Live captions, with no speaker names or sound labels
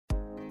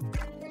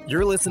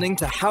You're listening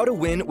to How to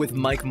Win with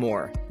Mike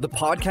Moore, the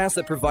podcast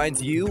that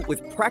provides you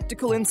with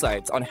practical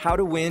insights on how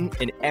to win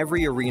in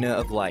every arena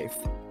of life.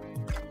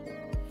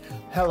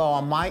 Hello,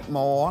 I'm Mike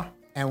Moore,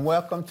 and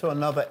welcome to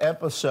another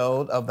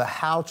episode of the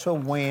How to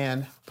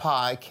Win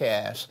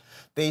podcast.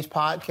 These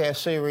podcast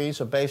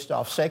series are based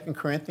off 2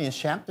 Corinthians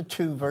chapter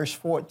 2, verse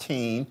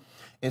 14.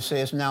 It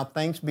says, "Now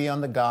thanks be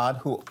unto God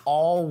who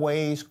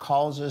always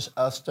causes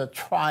us to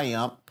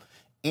triumph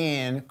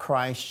in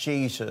Christ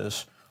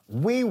Jesus."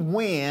 We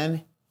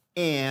win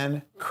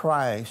in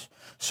Christ.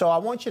 So I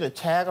want you to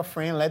tag a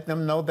friend, let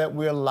them know that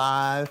we're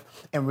live.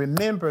 And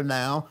remember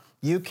now,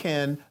 you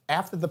can,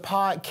 after the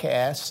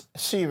podcast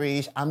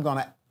series, I'm going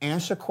to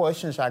answer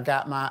questions. I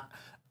got my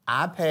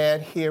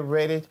iPad here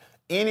ready.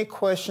 Any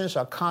questions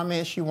or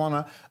comments you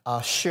want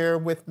to share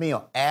with me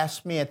or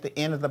ask me at the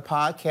end of the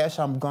podcast,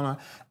 I'm going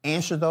to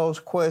answer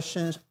those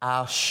questions.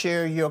 I'll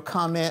share your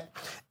comment.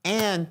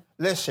 And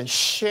listen,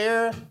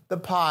 share the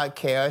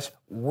podcast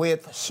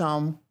with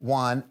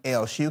someone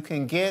else. You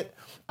can get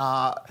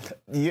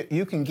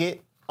you can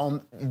get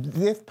on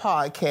this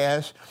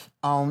podcast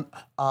on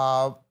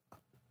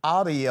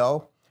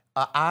audio,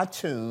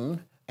 iTunes,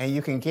 and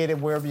you can get it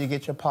wherever you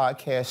get your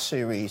podcast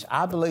series.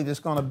 I believe it's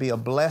going to be a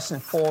blessing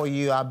for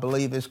you. I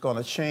believe it's going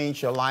to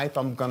change your life.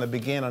 I'm going to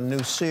begin a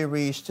new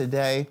series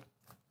today.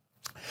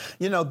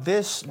 You know,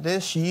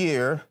 this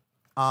year,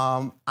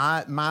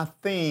 my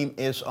theme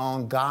is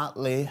on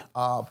godly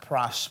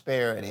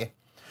prosperity.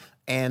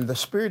 And the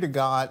Spirit of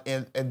God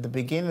at the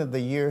beginning of the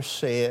year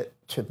said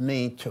to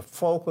me to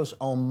focus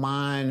on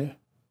mind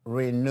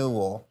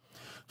renewal.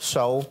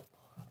 So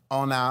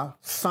on our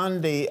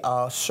Sunday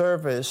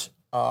service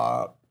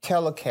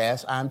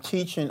telecast, I'm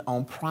teaching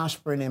on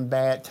prospering in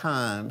bad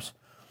times.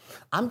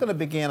 I'm going to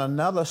begin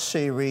another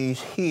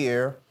series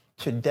here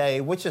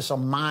today, which is a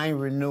mind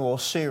renewal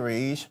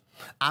series.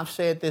 I've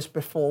said this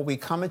before. We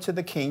come into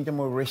the kingdom.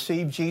 We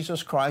receive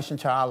Jesus Christ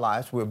into our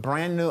lives. We're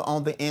brand new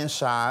on the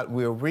inside.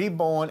 We're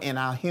reborn in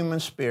our human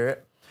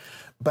spirit.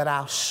 But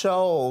our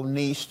soul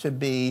needs to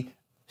be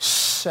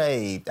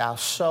saved. Our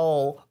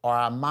soul or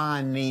our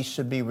mind needs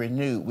to be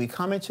renewed. We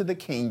come into the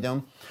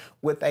kingdom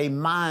with a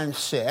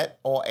mindset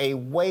or a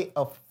way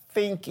of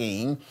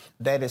thinking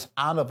that is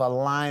out of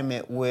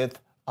alignment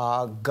with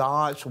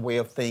God's way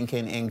of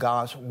thinking and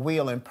God's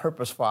will and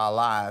purpose for our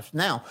lives.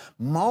 Now,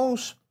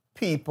 most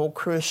people,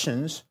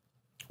 Christians,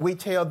 we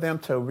tell them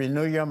to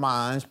renew your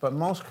minds, but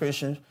most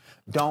Christians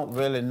don't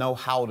really know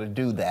how to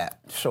do that.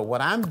 So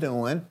what I'm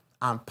doing,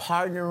 I'm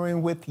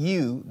partnering with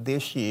you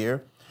this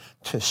year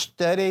to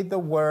study the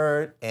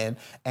Word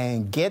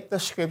and get the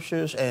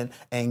scriptures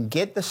and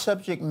get the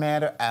subject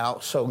matter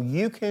out so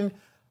you can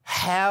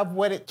have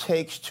what it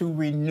takes to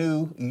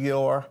renew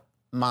your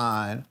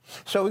mind.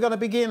 So we're going to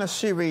begin a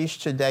series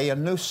today, a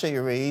new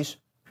series,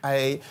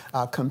 a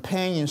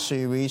companion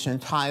series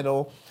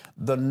entitled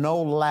The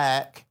No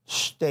Lack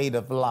State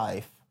of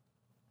Life.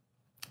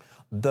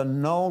 The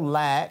No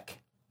Lack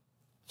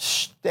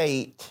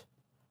State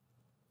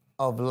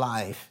of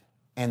Life.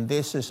 And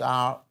this is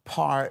our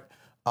part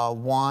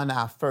one,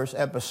 our first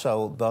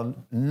episode, the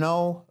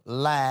no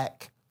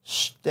lack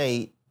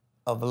state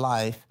of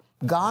life.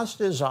 God's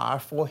desire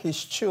for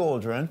his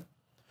children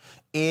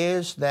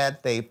is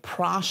that they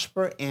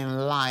prosper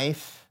in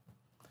life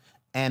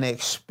and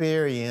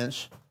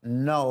experience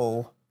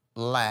no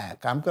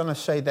lack. I'm going to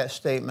say that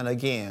statement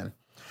again.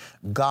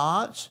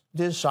 God's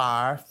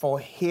desire for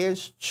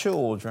his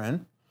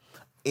children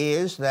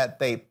is that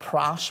they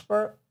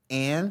prosper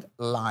in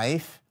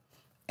life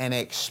and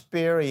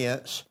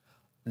experience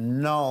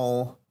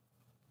no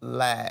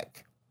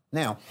lack.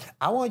 Now,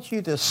 I want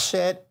you to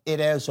set it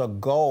as a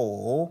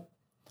goal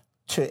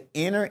to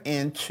enter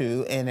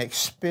into and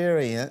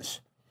experience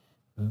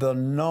the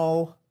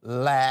no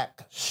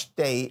lack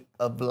state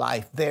of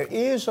life. There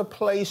is a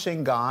place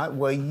in God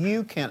where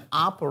you can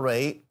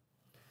operate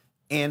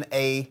in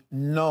a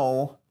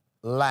no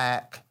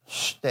lack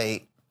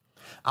state.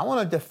 I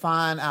want to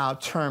define our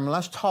term.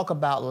 Let's talk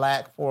about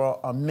lack for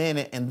a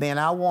minute, and then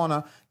I want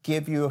to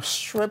give you a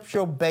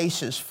scriptural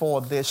basis for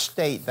this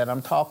state that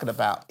I'm talking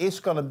about. It's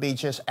going to be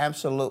just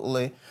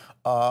absolutely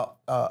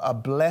a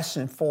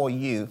blessing for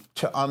you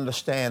to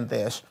understand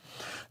this.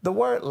 The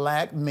word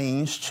lack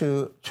means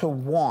to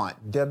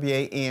want,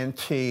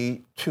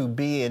 W-A-N-T, to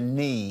be in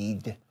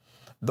need.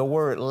 The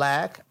word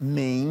lack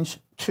means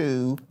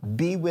to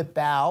be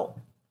without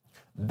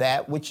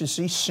that which is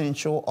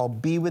essential or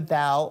be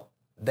without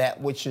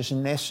that which is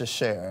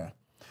necessary.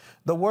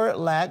 The word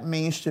lack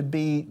means to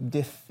be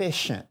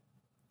deficient.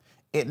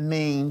 It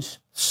means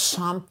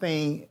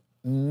something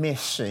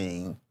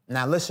missing.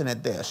 Now listen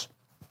at this.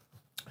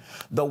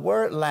 The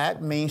word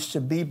lack means to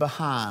be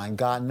behind.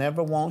 God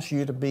never wants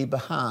you to be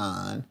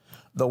behind.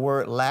 The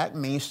word lack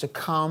means to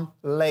come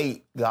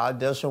late. God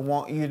doesn't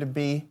want you to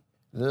be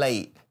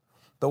late.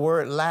 The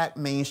word lack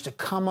means to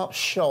come up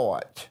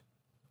short.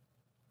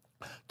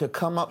 To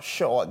come up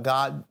short.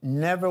 God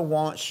never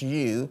wants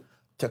you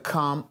to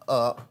come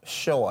up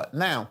short.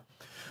 Now,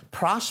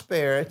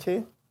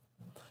 prosperity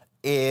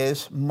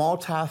is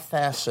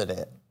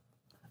multifaceted.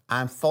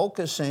 I'm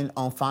focusing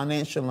on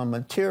financial and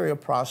material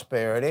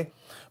prosperity,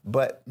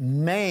 but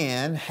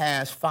man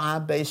has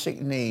 5 basic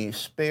needs: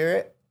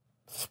 spirit,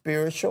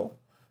 spiritual,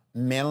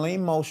 mentally,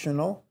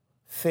 emotional,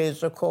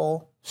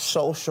 physical,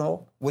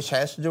 social, which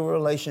has to do with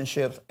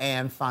relationships,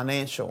 and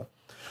financial.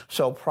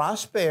 So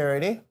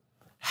prosperity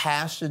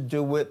has to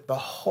do with the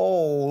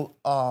whole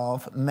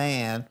of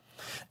man.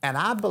 And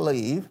I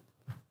believe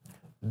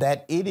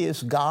that it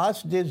is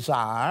God's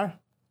desire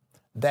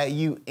that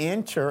you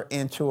enter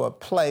into a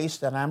place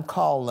that I'm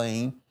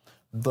calling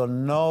the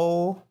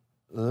no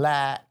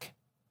lack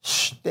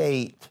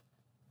state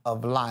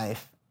of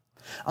life.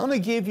 I'm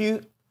going to give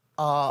you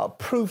a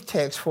proof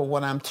text for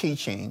what I'm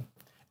teaching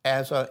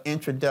as an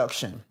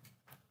introduction.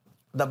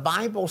 The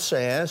Bible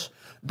says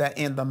that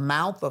in the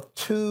mouth of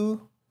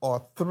 2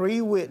 or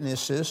 3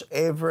 witnesses,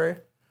 every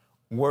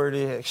word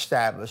is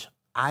established.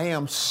 I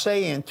am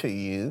saying to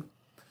you,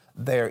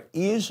 there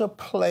is a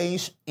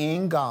place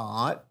in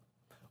God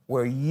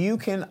where you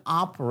can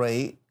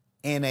operate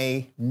in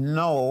a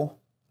no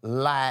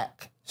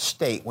lack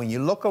state. When you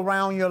look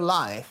around your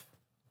life,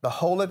 the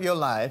whole of your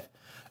life,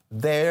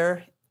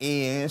 there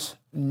is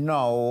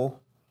no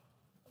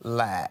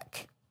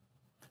lack.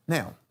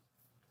 Now,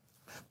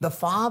 the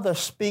Father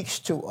speaks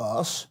to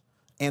us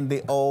in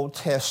the Old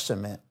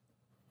Testament.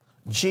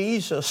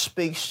 Jesus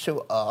speaks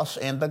to us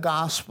in the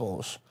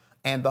Gospels,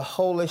 and the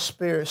Holy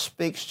Spirit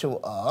speaks to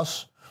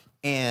us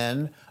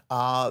in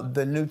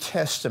the New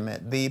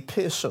Testament, the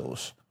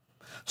epistles.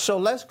 So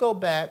let's go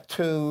back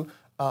to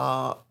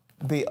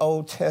the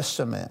Old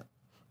Testament.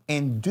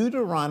 In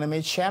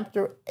Deuteronomy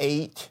chapter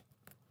 8,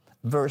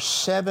 verse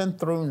 7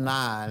 through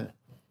 9,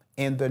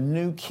 in the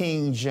New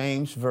King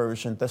James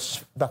Version,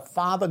 the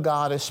Father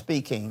God is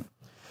speaking.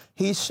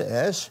 He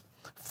says,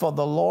 "For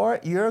the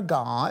Lord your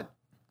God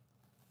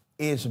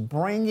is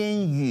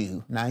bringing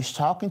you," now he's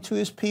talking to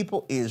his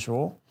people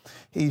Israel,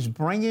 he's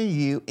bringing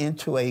you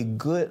into a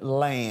good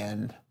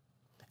land,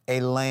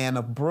 a land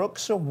of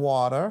brooks of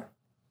water,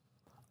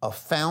 of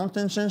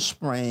fountains and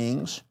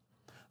springs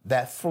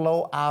that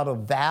flow out of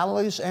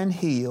valleys and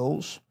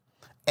hills,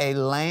 a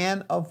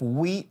land of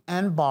wheat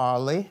and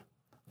barley,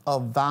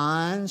 of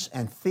vines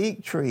and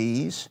fig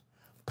trees,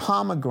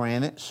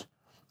 pomegranates,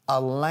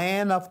 a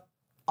land of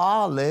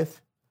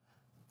olive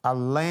oil, a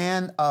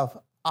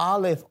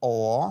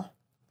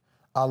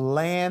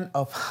land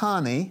of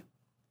honey,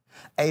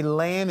 a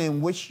land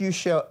in which you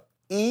shall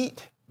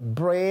eat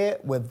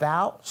bread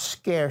without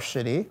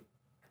scarcity,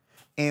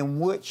 in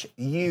which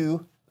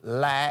you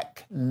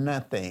lack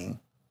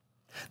nothing.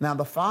 Now,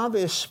 the Father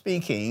is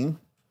speaking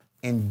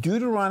in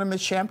Deuteronomy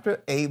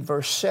chapter 8,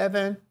 verse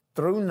 7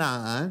 through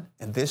 9,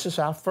 and this is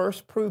our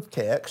first proof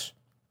text.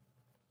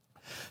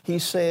 He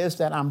says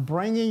that I'm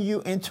bringing you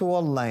into a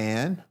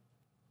land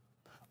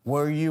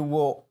where you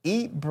will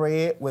eat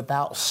bread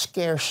without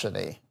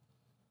scarcity.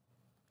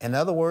 In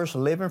other words,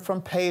 living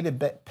from payday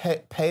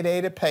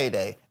to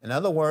payday. In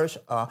other words,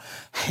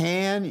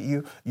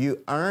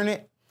 you earn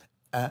it,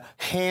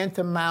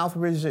 hand-to-mouth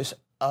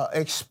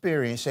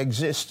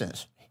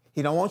existence.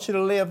 He don't want you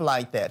to live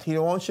like that. He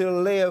don't want you to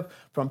live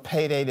from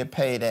payday to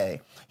payday.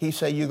 He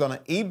said you're going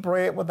to eat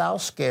bread without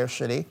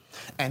scarcity.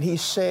 And he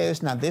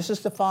says, now this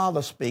is the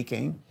Father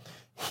speaking,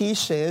 he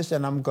says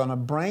that I'm going to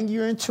bring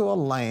you into a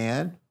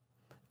land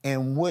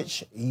in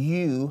which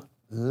you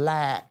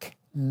lack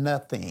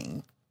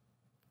nothing.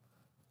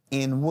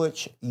 In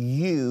which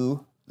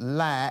you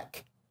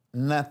lack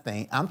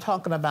nothing. I'm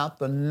talking about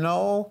the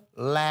no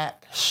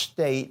lack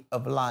state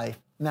of life.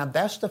 Now,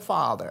 that's the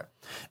Father.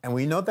 And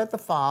we know that the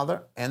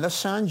Father and the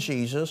Son,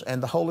 Jesus,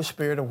 and the Holy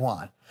Spirit are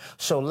one.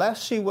 So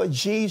let's see what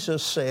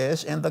Jesus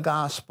says in the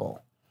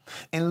Gospel.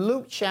 In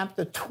Luke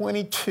chapter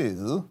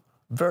 22,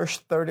 verse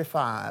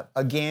 35,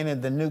 again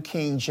in the New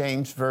King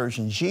James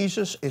Version,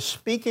 Jesus is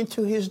speaking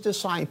to his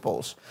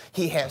disciples.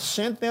 He had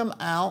sent them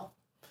out.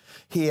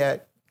 He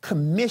had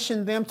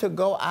commissioned them to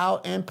go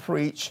out and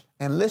preach.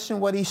 And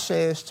listen what he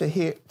says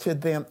to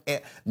them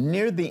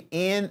near the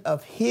end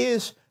of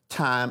his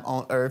time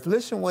on earth.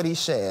 Listen what he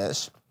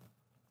says.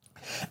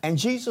 And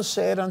Jesus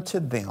said unto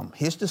them,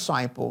 his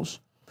disciples,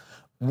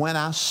 when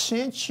I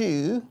sent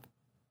you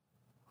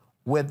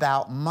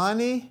without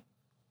money,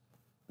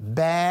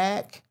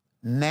 bag,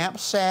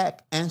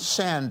 knapsack, and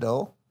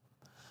sandal,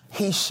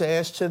 he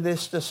says to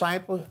this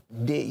disciple,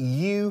 did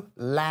you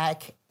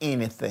lack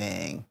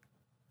anything?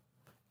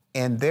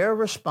 In their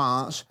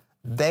response,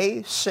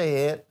 they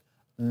said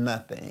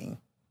nothing.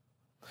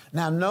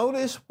 Now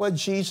notice what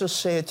Jesus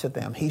said to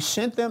them. He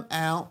sent them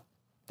out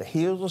to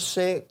heal the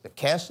sick, to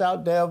cast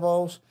out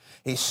devils.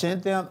 He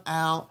sent them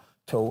out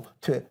to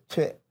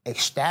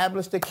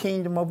establish the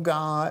kingdom of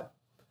God.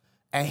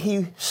 And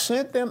he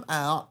sent them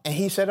out, and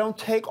he said, don't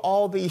take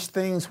all these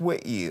things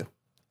with you.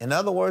 In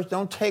other words,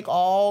 don't take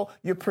all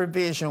your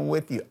provision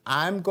with you.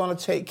 I'm going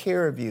to take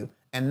care of you.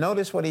 And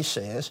notice what he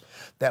says,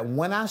 that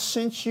when I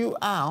sent you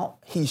out,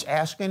 he's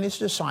asking his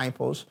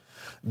disciples,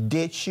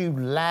 did you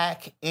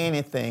lack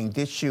anything?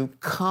 Did you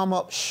come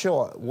up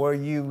short? Were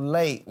you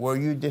late? Were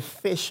you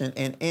deficient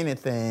in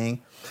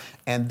anything?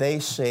 And they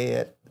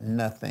said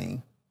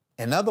nothing.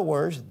 In other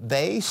words,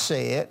 they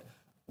said,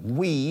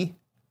 we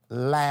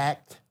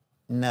lacked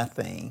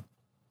nothing.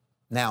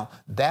 Now,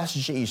 that's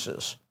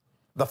Jesus.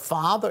 The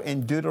Father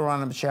in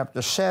Deuteronomy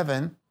chapter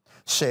 7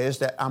 says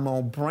that I'm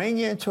going to bring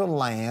you into a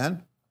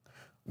land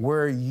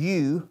where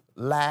you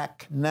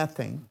lack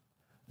nothing.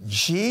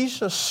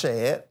 Jesus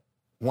said,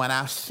 when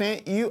I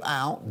sent you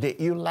out, did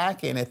you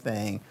lack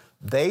anything?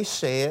 They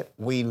said,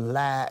 we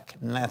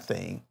lack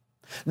nothing.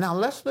 Now,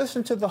 let's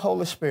listen to the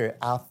Holy Spirit,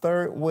 our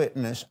third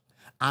witness.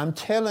 I'm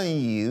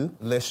telling you,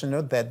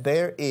 listener, that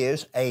there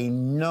is a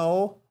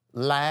no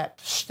lack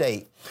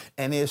state.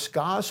 And it's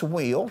God's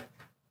will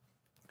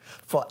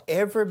for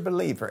every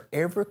believer,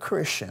 every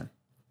Christian,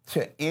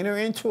 to enter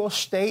into a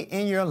state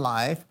in your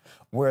life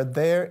where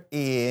there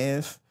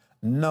is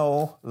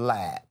no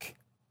lack.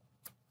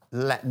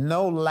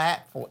 No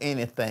lack for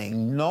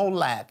anything, no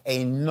lack,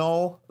 a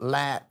no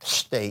lack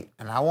state.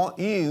 And I want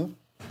you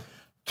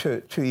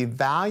to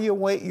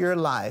evaluate your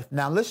life.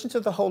 Now listen to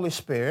the Holy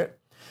Spirit.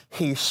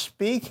 He's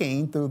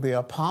speaking through the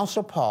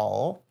Apostle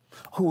Paul,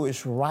 who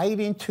is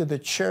writing to the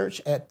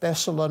church at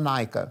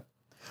Thessalonica.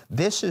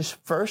 This is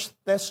 1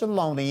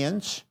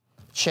 Thessalonians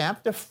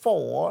chapter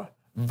 4,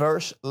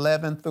 verse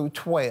 11 through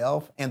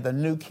 12 in the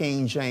New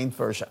King James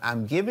Version.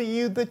 I'm giving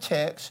you the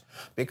text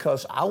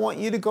because I want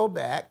you to go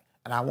back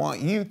and I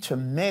want you to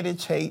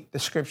meditate the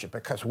scripture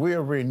because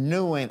we're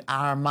renewing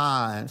our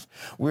minds.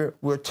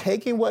 We're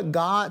taking what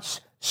God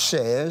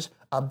says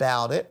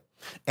about it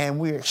and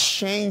we're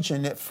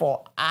exchanging it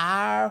for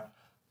our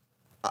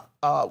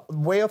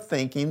way of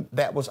thinking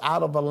that was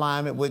out of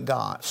alignment with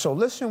God. So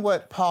listen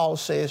what Paul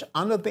says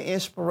under the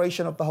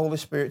inspiration of the Holy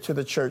Spirit to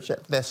the church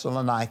at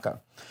Thessalonica.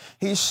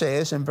 He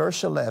says in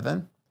verse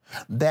 11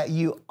 that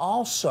you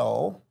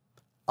also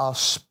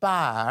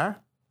aspire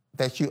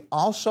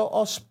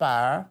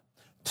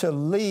to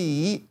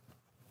lead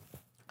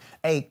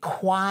a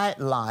quiet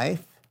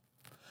life,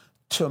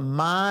 to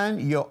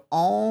mind your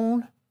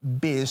own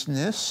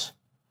business,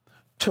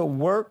 to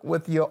work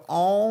with your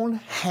own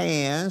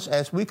hands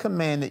as we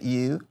commanded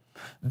you,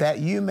 that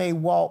you may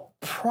walk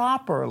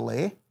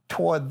properly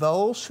toward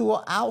those who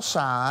are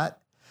outside,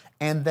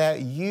 and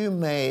that you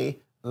may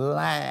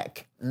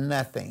lack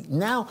nothing.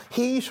 Now,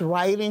 he's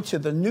writing to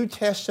the New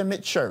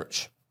Testament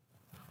church,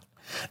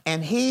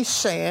 and he's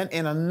saying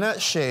in a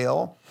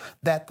nutshell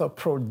that the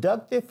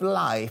productive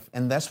life,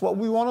 and that's what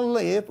we want to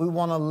live, we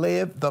want to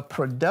live the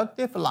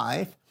productive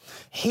life.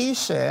 He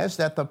says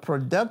that the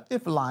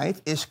productive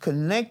life is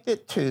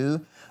connected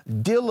to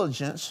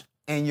diligence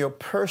in your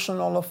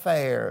personal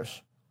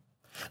affairs.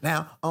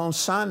 Now, on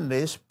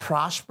Sundays,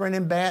 Prospering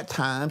in Bad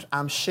Times,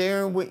 I'm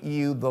sharing with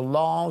you the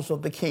laws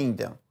of the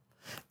kingdom.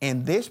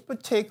 In this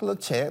particular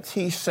text,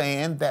 he's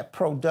saying that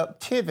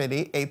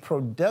productivity, a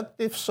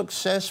productive,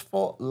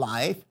 successful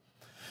life,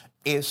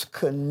 is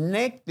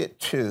connected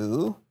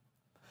to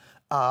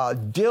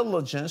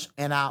diligence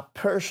in our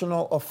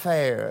personal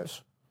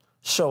affairs.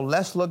 So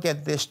let's look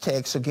at this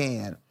text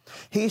again.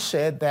 He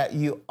said that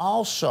you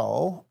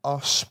also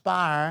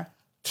aspire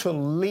to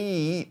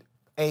lead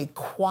a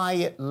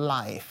quiet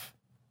life.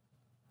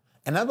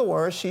 In other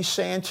words, he's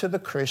saying to the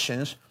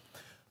Christians,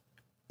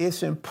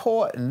 it's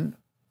important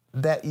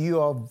that you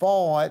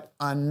avoid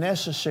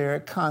unnecessary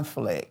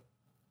conflict.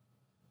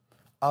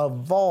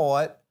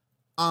 Avoid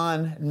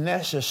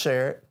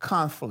unnecessary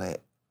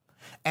conflict.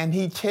 And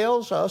he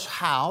tells us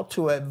how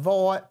to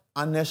avoid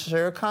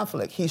unnecessary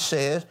conflict. He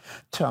says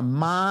to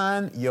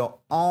mind your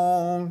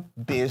own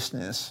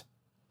business.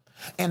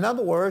 In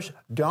other words,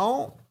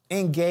 don't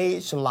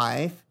engage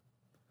life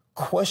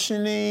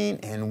questioning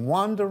and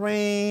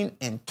wondering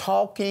and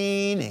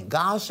talking and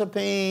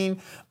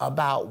gossiping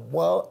about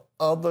what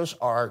others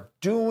are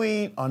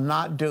doing or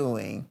not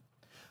doing.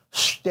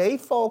 Stay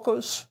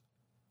focused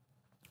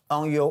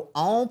on your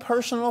own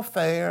personal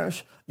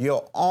affairs,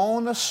 your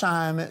own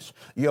assignments,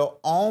 your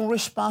own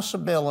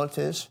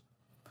responsibilities,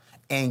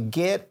 and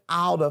get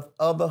out of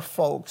other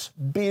folks'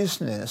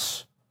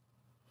 business.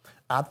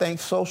 I think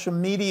social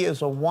media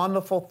is a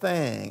wonderful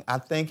thing. I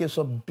think it's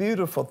a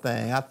beautiful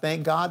thing. I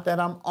thank God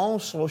that I'm on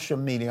social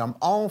media. I'm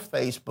on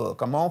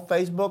Facebook. I'm on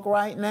Facebook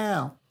right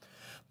now.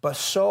 But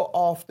so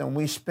often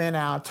we spend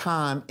our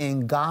time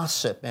in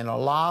gossip and a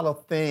lot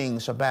of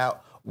things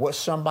about what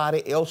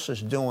somebody else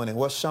is doing and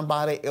what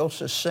somebody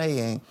else is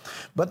saying.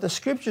 But the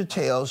scripture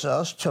tells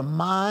us to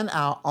mind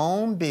our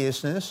own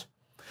business.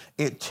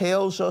 It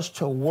tells us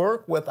to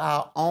work with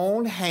our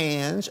own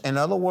hands. In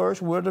other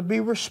words, we're to be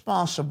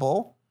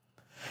responsible,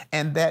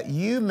 and that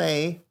you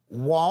may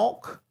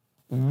walk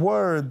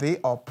worthy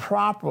or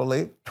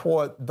properly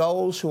toward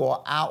those who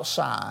are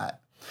outside.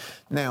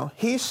 Now,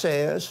 he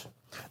says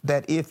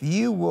that if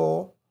you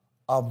will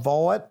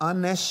avoid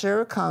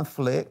unnecessary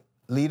conflict,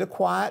 lead a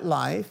quiet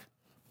life,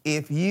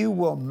 if you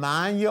will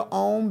mind your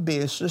own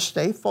business,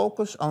 stay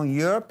focused on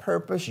your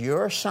purpose,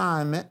 your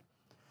assignment,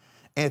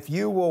 if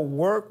you will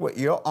work with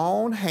your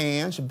own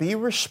hands, be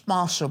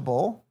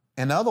responsible.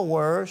 In other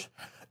words,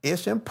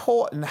 It's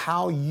important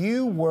how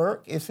you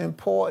work. It's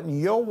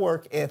important your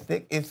work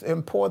ethic. It's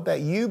important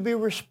that you be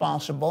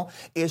responsible.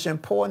 It's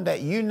important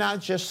that you not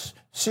just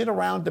sit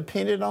around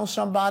depending on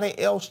somebody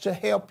else to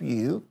help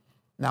you.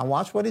 Now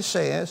watch what it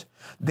says.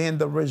 Then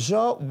the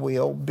result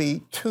will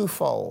be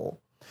twofold.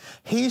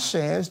 He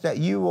says that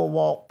you will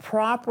walk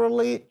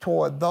properly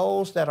toward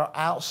those that are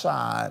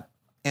outside.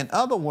 In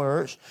other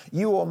words,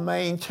 you will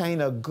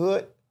maintain a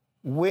good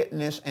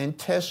witness and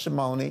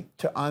testimony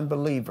to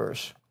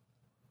unbelievers.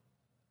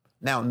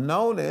 Now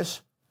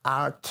notice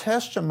our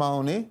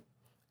testimony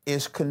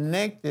is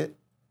connected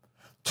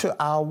to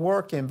our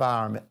work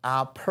environment,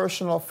 our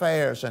personal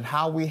affairs, and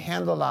how we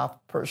handle our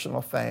personal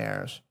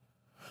affairs.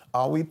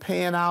 Are we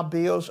paying our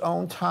bills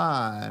on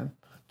time?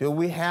 Do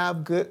we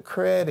have good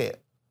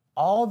credit?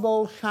 All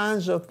those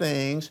kinds of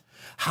things,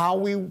 how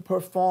we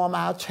perform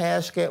our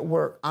task at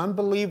work.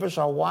 Unbelievers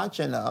are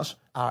watching us,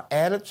 our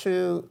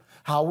attitude,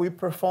 how we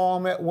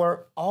perform at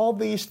work. All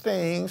these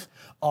things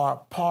are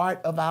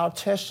part of our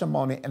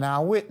testimony and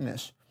our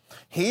witness.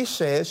 He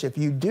says if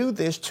you do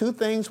this, two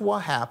things will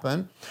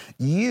happen.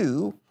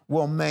 You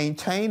will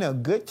maintain a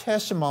good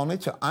testimony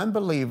to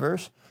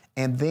unbelievers,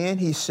 and then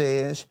he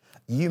says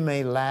you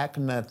may lack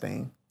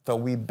nothing. So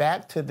we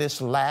back to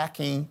this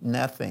lacking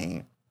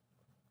nothing.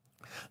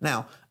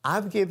 Now,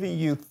 I've given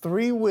you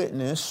three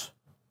witnesses.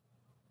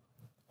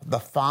 The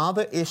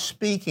Father is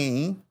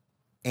speaking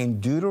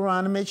in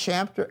Deuteronomy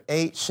chapter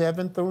 8,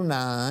 7 through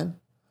 9,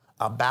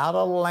 about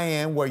a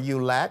land where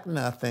you lack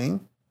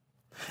nothing.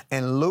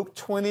 In Luke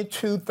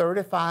 22,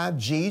 35,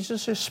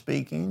 Jesus is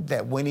speaking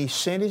that when he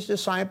sent his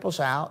disciples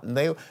out, and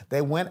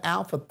they went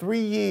out for 3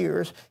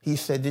 years, he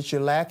said, did you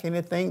lack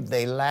anything?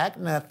 They lacked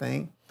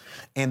nothing.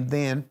 And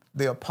then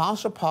the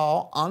Apostle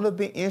Paul, under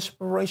the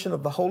inspiration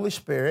of the Holy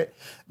Spirit,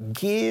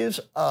 gives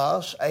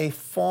us a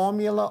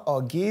formula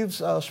or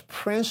gives us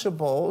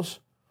principles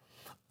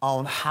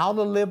on how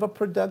to live a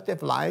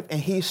productive life. And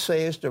he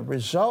says the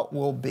result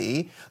will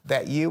be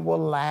that you will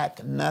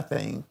lack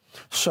nothing.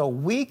 So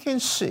we can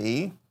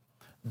see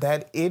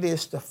that it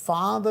is the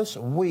Father's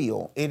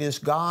will, it is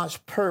God's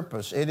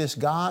purpose, it is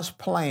God's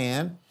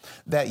plan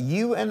that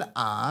you and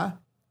I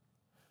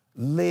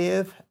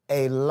live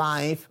a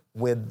life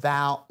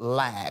without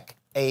lack,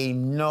 a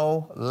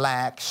no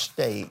lack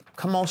state.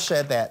 Come on,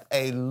 say that,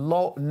 a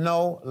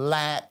no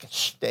lack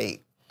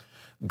state.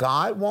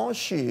 God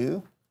wants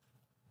you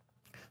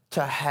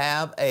to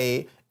have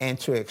and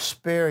to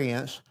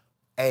experience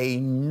a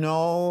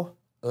no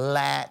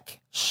lack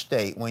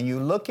state. When you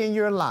look in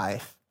your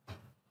life,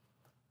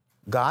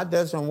 God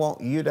doesn't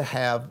want you to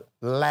have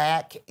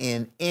lack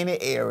in any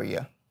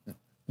area.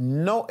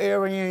 No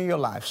area in your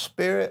life,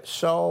 spirit,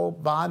 soul,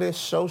 body,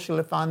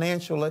 socially,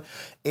 financially.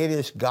 It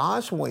is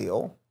God's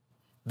will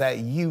that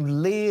you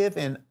live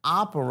and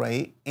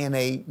operate in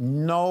a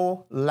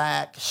no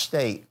lack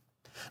state.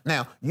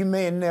 Now, you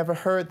may have never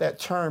heard that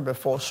term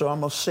before, so I'm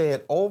going to say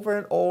it over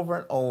and over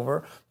and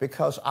over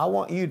because I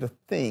want you to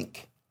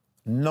think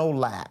no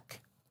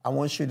lack. I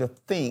want you to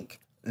think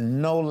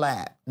no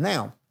lack.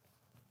 Now,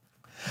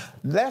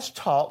 let's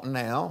talk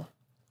now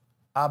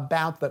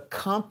about the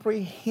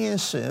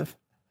comprehensive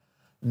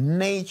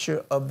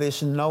nature of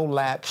this no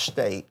lack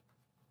state.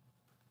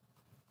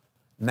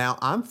 Now,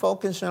 I'm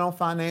focusing on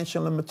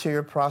financial and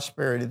material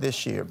prosperity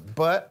this year,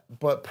 but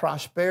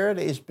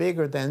prosperity is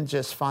bigger than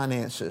just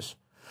finances.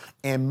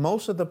 And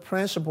most of the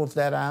principles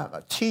that I'm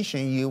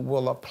teaching you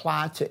will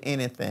apply to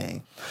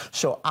anything.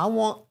 So I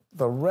want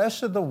the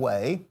rest of the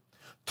way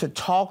to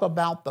talk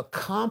about the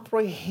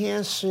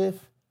comprehensive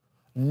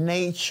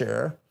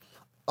nature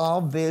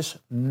of this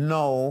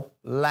no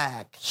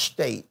lack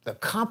state, the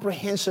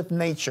comprehensive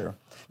nature.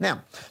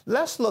 Now,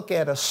 let's look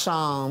at a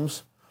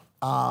Psalms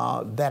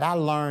that I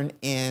learned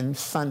in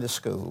Sunday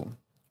school,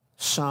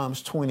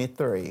 Psalms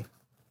 23.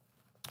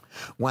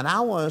 When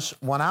I was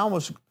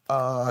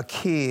a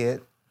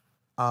kid,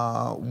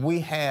 we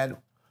had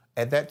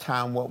at that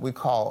time what we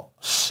call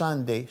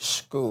Sunday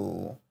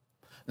school.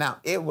 Now,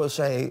 it was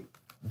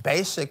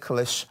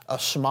basically a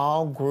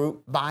small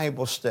group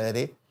Bible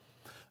study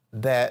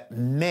that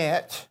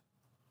met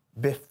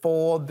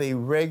before the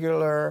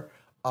regular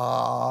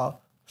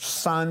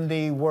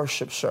Sunday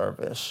worship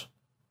service.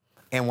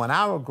 And when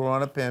I was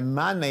growing up in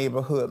my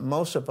neighborhood,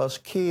 most of us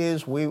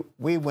kids, we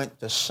went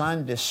to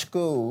Sunday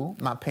school.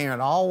 My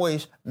parent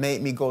always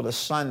made me go to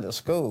Sunday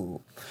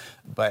school.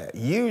 But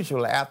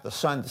usually after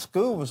Sunday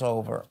school was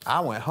over,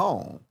 I went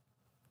home.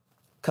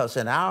 Because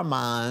in our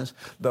minds,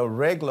 the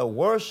regular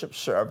worship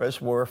service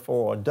were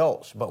for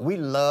adults. But we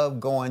loved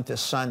going to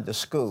Sunday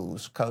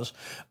schools because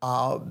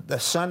the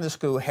Sunday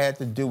school had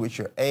to do with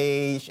your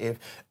age, if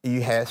you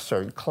had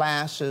certain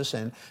classes,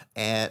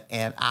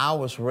 and I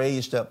was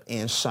raised up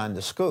in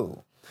Sunday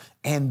school.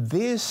 And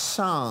this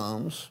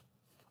Psalms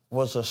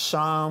was a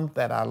psalm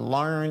that I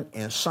learned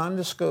in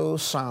Sunday school,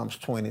 Psalms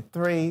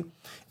 23.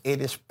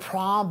 It is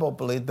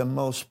probably the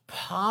most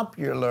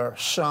popular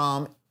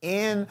psalm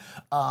in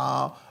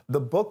the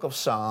book of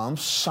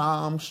Psalms,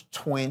 Psalms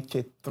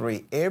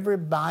 23. Every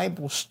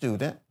Bible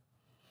student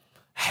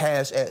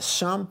has at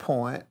some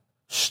point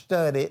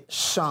studied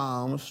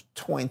Psalms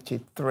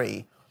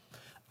 23.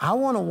 I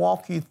want to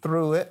walk you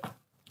through it,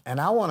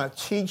 and I want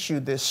to teach you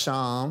this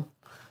psalm,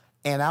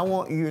 and I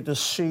want you to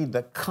see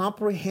the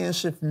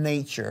comprehensive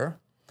nature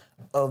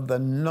of the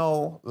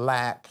no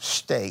lack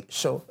state.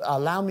 So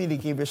allow me to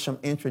give you some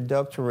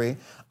introductory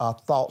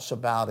thoughts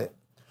about it.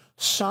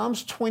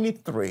 Psalms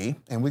 23,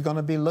 and we're going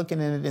to be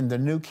looking at it in the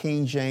New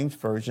King James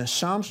Version.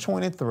 Psalms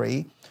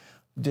 23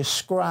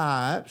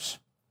 describes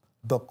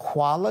the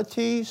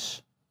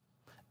qualities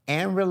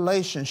and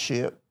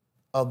relationship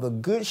of the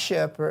Good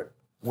Shepherd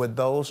with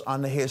those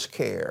under his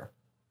care.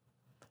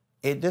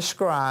 It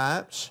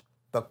describes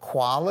the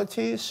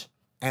qualities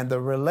and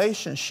the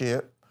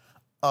relationship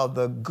of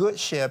the Good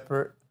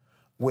Shepherd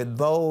with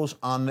those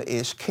under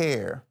his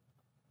care.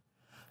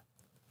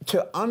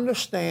 To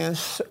understand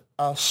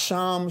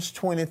Psalms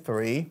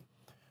 23,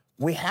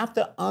 we have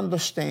to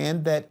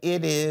understand that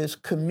it is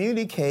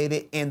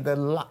communicated in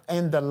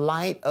the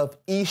light of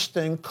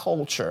Eastern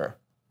culture,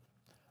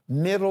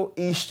 Middle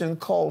Eastern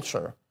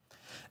culture,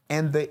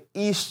 and the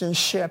Eastern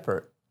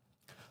shepherd.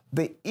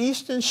 The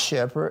Eastern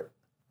shepherd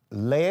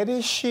led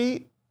his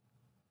sheep,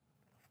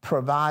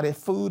 provided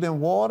food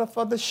and water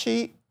for the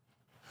sheep,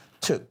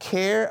 took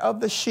care of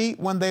the sheep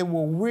when they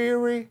were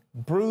weary,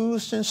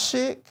 bruised, and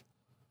sick.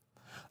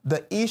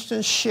 The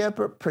Eastern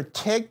shepherd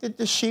protected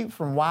the sheep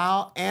from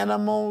wild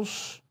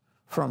animals,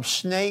 from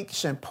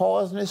snakes and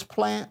poisonous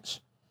plants.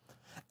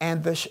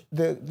 And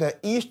the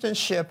Eastern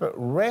shepherd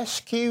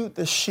rescued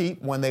the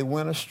sheep when they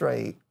went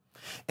astray.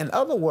 In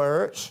other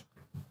words,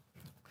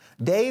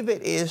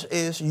 David is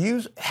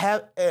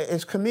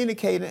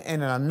communicating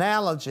in an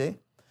analogy,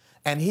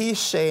 and he's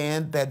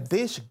saying that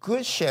this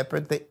good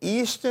shepherd, the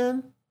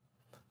Eastern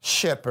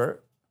shepherd,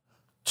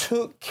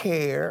 took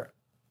care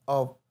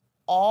of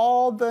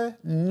all the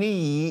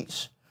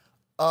needs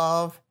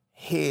of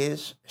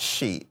his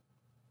sheep.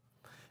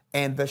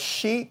 And the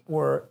sheep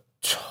were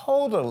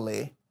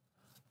totally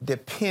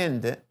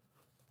dependent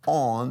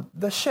on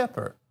the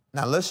shepherd.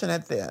 Now listen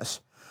at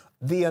this.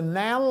 The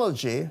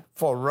analogy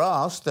for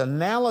us, the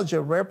analogy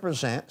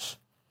represents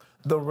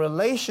the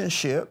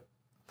relationship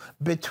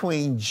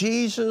between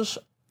Jesus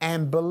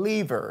and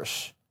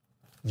believers.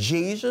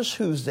 Jesus,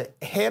 who's the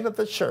head of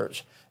the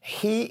church,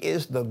 he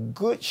is the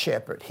good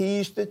shepherd.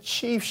 He's the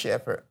chief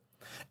shepherd.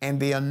 And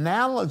the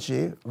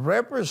analogy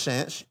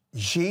represents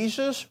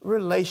Jesus'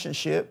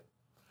 relationship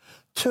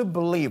to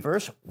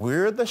believers.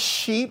 We're the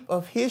sheep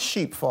of his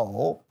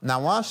sheepfold.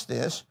 Now watch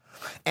this.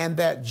 And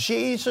that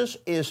Jesus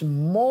is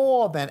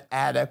more than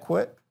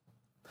adequate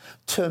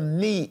to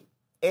meet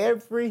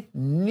every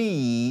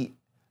need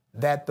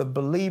that the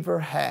believer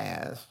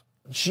has.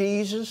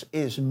 Jesus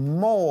is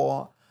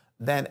more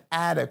than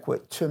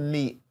adequate to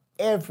meet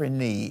every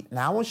need.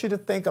 Now I want you to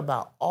think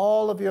about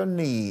all of your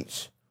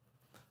needs: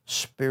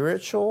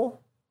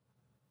 spiritual,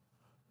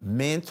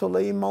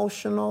 mentally,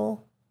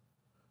 emotional,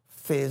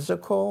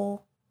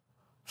 physical,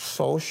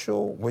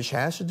 social, which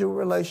has to do with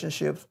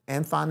relationships,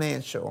 and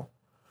financial.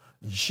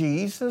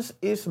 Jesus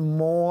is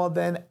more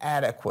than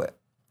adequate.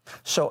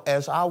 So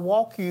as I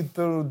walk you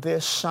through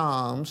this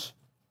Psalms,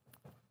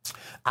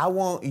 I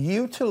want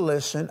you to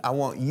listen. I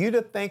want you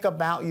to think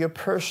about your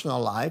personal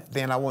life.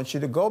 Then I want you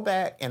to go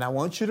back and I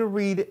want you to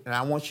read it and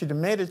I want you to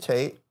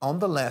meditate on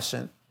the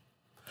lesson,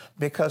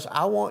 because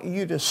I want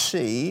you to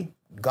see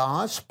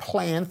God's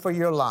plan for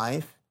your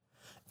life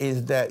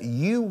is that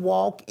you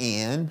walk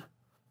in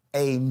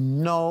a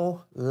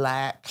no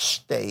lack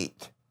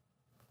state.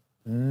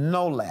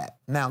 No lack.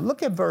 Now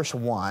look at verse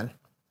 1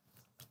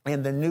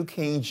 in the New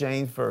King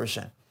James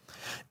Version.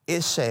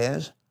 It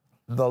says,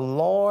 "The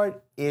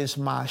Lord is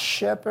my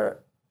shepherd,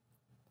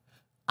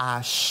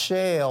 I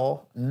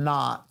shall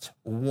not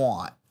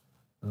want."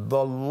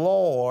 The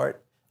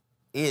Lord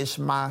is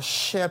my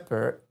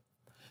shepherd,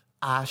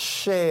 I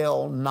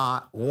shall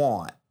not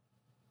want.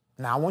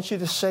 Now I want you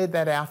to say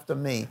that after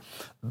me.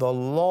 The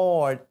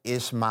Lord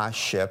is my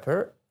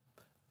shepherd,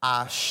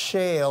 I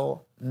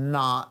shall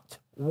not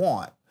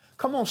want.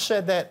 Come on, say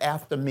that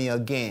after me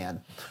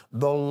again.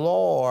 The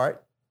Lord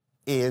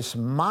is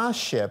my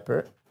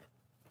shepherd,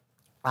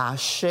 I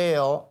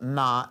shall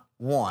not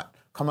want.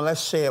 Come on,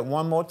 let's say it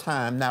one more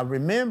time. Now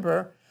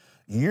remember,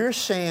 you're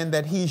saying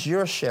that he's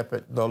your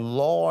shepherd. The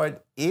Lord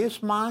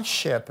is my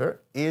shepherd,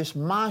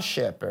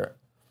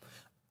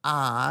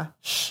 I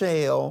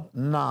shall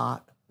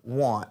not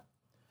want.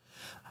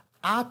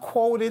 I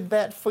quoted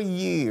that for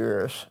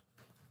years.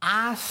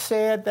 I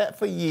said that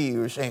for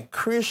years. And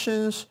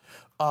Christians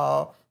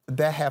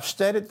that have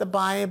studied the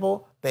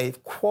Bible,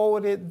 they've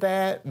quoted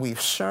that,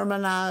 we've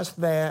sermonized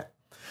that.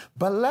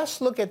 But let's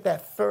look at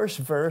that first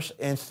verse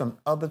in some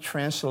other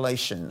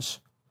translations.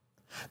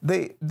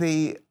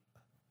 The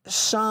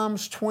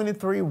Psalms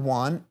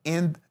 23:1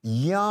 in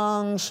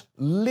Young's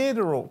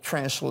literal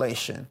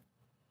translation.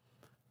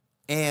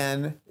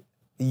 And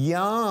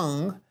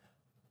Young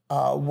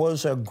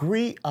was a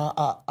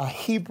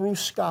Hebrew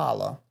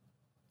scholar.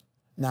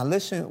 Now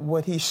listen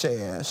what he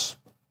says.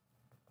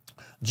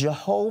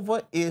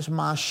 Jehovah is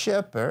my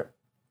shepherd,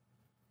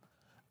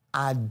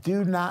 I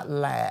do not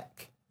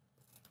lack.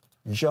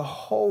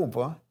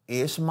 Jehovah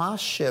is my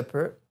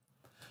shepherd.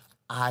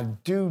 I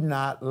do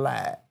not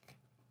lack.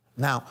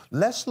 Now,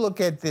 let's look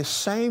at this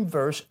same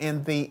verse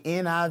in the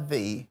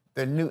NIV,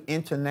 the New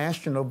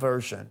International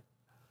Version.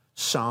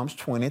 Psalms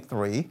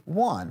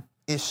 23:1.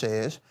 It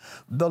says,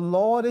 the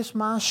Lord is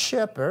my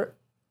shepherd.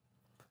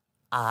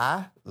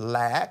 I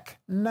lack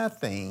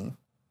nothing.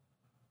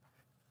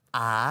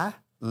 I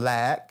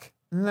lack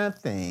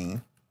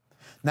nothing.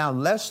 Now,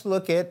 let's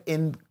look at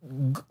in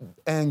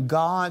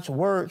God's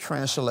Word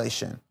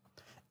translation.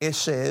 It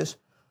says,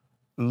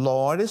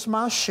 Lord is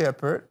my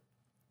shepherd.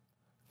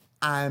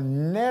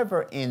 I'm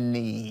never in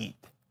need.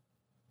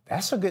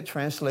 That's a good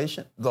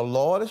translation. The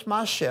Lord is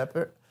my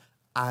shepherd.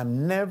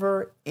 I'm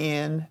never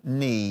in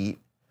need.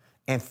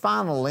 And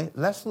finally,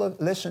 let's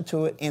listen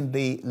to it in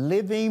the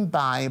Living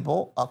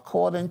Bible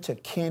according to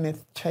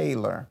Kenneth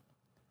Taylor.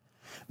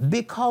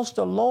 Because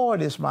the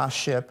Lord is my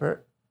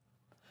shepherd,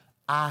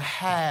 I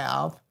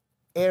have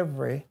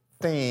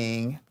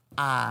everything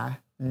I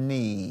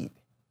need.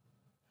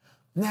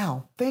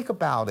 Now, think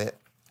about it.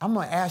 I'm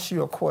going to ask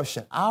you a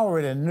question. I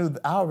already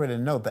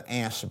know the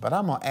answer, but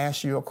I'm going to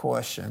ask you a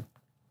question.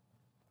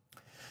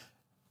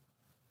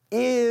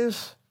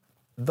 Is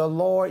the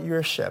Lord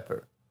your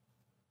shepherd?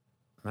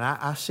 And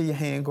I see your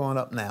hand going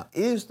up now.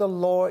 Is the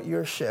Lord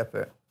your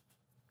shepherd?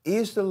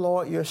 Is the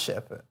Lord your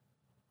shepherd?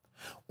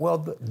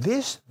 Well,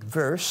 this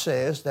verse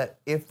says that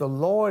if the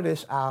Lord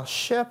is our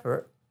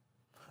shepherd,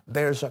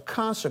 there's a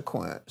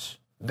consequence.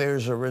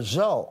 There's a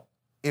result.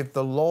 If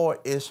the Lord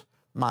is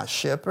my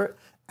shepherd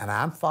and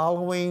I'm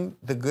following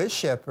the good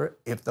shepherd,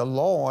 if the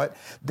Lord,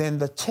 then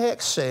the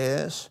text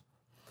says,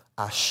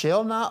 I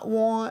shall not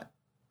want.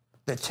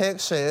 The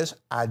text says,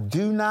 I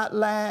do not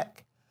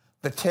lack.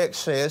 The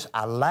text says,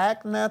 I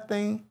lack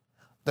nothing.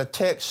 The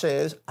text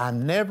says,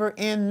 I'm never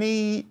in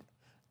need.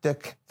 The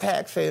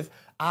text says,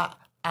 I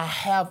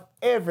have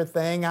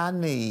everything I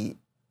need.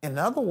 In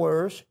other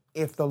words,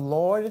 if the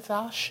Lord is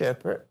our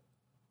shepherd,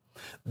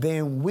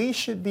 then we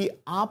should be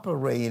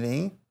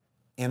operating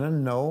in a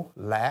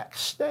no-lack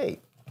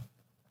state.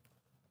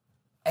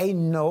 A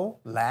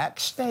no-lack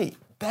state.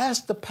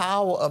 That's the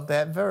power of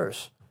that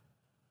verse.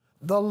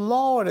 The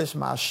Lord is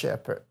my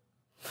shepherd.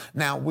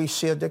 Now, we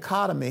see a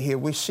dichotomy here.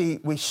 We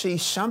see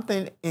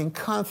something in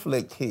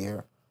conflict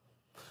here.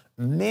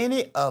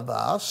 Many of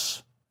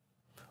us,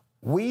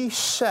 we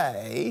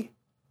say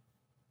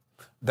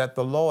that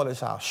the Lord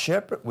is our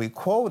shepherd. We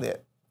quote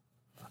it.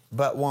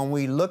 But when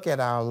we look at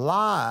our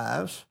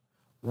lives,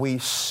 we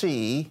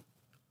see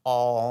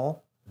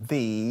all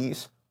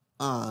these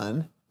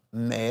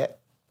unmet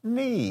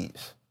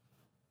needs.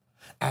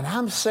 And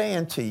I'm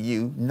saying to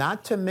you,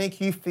 not to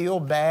make you feel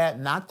bad,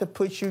 not to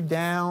put you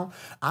down,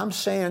 I'm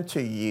saying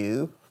to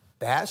you,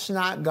 that's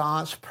not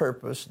God's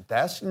purpose.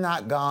 That's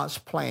not God's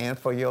plan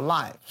for your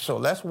life. So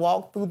let's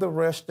walk through the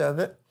rest of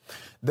it.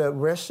 The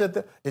rest of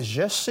it is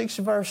just 6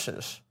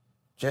 verses.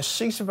 Just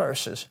 6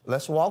 verses.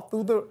 Let's walk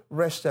through the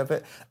rest of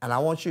it, and I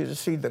want you to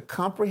see the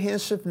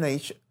comprehensive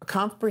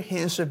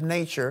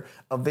nature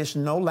of this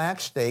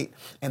no-lack state,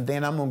 and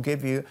then I'm going to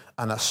give you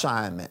an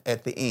assignment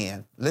at the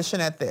end.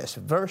 Listen at this,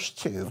 verse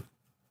 2.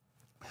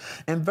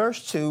 In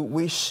verse 2,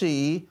 we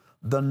see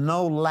the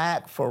no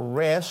lack for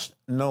rest,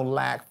 no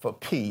lack for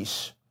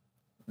peace.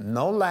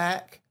 No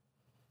lack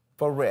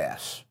for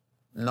rest,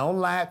 no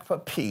lack for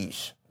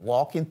peace.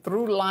 Walking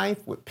through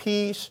life with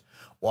peace,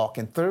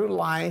 walking through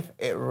life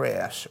at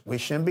rest. We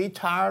shouldn't be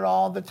tired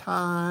all the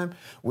time.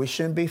 We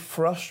shouldn't be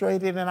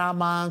frustrated in our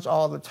minds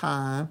all the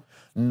time.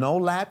 No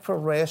lack for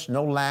rest,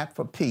 no lack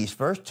for peace.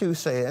 Verse 2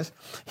 says,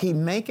 He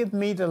maketh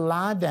me to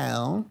lie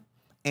down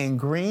in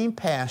green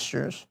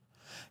pastures.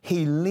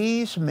 He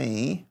leads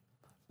me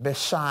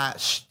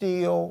beside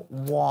still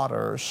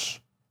waters.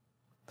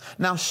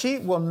 Now,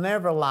 sheep will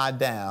never lie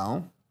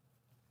down.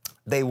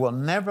 They will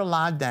never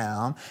lie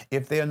down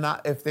if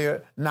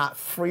they're not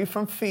free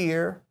from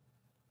fear,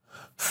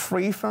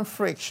 free from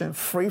friction,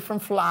 free from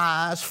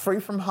flies, free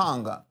from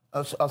hunger.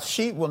 A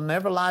sheep will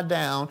never lie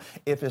down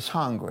if it's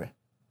hungry.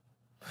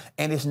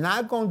 And it's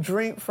not going to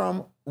drink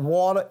from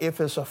water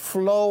if it's a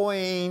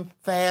flowing,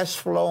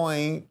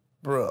 fast-flowing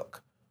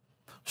brook.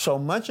 So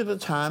much of the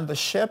time, the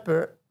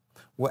shepherd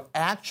will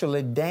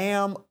actually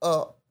dam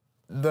up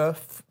the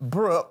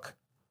brook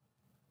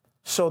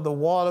so the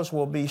waters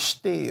will be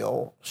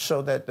still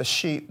so that the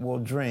sheep will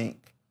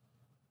drink.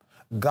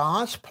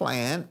 God's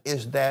plan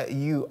is that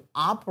you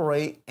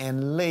operate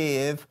and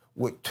live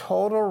with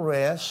total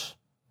rest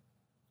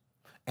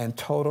and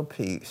total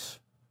peace.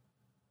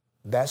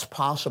 That's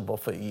possible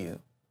for you.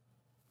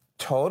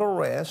 Total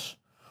rest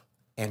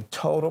and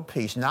total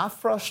peace. Not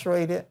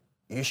frustrated.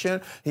 He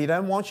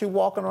doesn't want you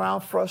walking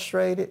around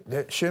frustrated.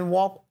 You shouldn't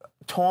walk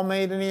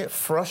tormenting it,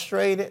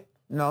 frustrated.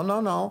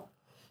 No.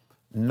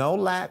 No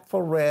lack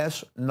for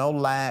rest, no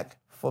lack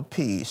for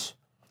peace.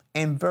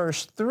 In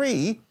verse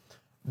 3,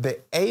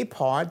 the A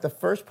part, the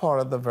first part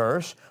of the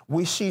verse,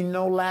 we see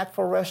no lack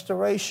for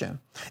restoration.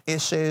 It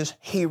says,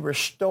 He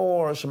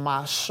restores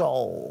my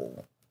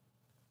soul.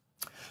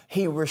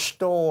 He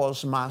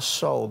restores my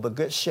soul. The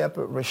Good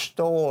Shepherd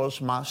restores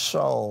my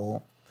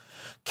soul.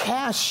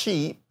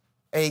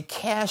 A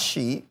cast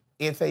sheep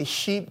is a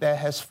sheep that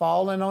has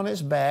fallen on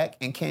its back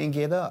and can't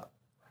get up.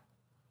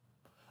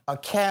 A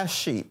cast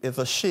sheep is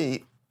a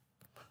sheep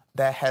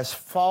that has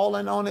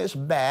fallen on its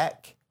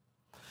back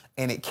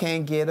and it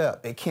can't get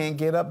up. It can't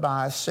get up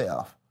by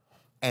itself.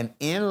 And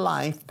in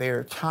life, there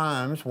are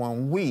times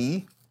when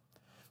we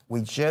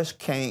just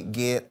can't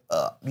get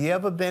up. You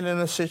ever been in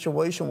a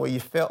situation where you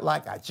felt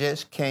like, I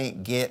just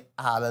can't get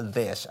out of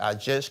this. I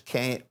just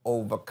can't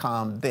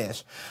overcome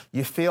this.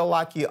 You feel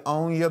like you're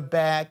on your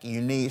back.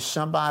 You need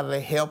somebody to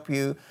help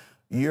you.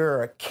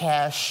 You're a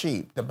cast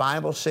sheep. The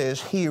Bible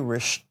says he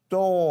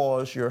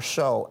restores your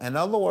soul. In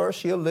other words,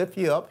 he'll lift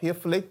you up, he'll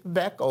flip you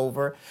back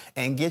over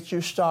and get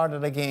you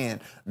started again.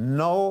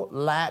 No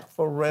lack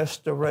for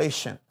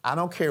restoration. I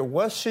don't care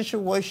what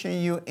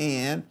situation you're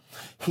in,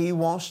 he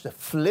wants to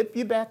flip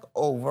you back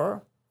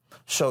over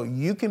so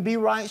you can be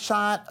right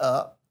side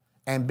up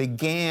and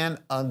begin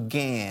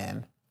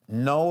again.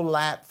 No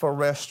lack for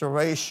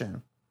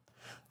restoration.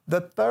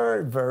 The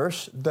third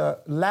verse, the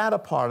latter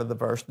part of the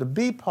verse, the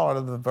B part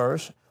of the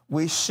verse,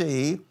 we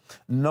see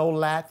no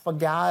lack for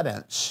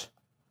guidance.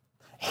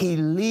 He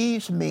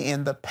leads me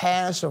in the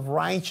paths of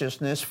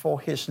righteousness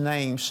for his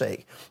name's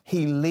sake.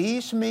 He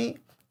leads me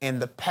in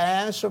the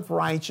paths of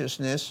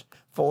righteousness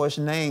for his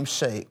name's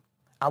sake.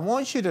 I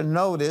want you to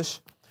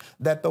notice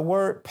that the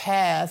word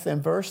path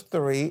in verse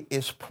 3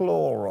 is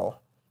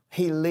plural.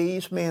 He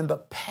leads me in the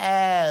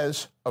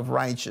paths of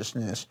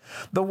righteousness.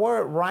 The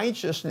word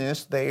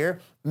righteousness there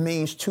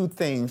means two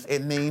things.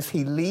 It means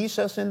he leads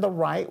us in the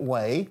right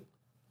way,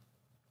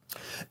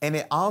 and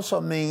it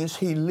also means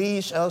he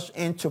leads us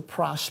into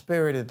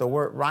prosperity. The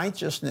word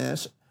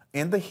righteousness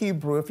in the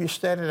Hebrew, if you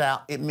study it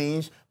out, it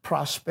means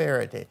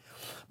prosperity.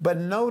 But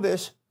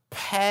notice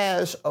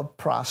paths of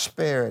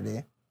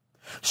prosperity.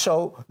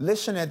 So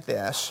listen at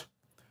this.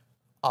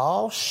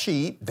 All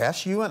sheep,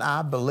 that's you and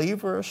I,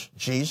 believers,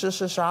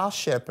 Jesus is our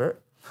shepherd.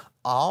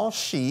 All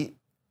sheep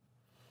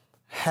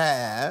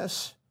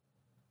have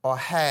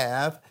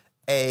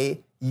a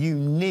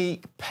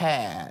unique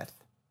path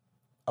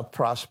of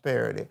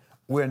prosperity.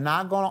 We're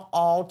not going to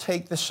all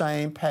take the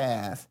same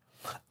path.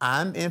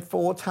 I'm in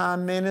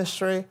full-time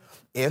ministry.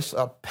 It's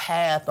a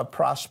path of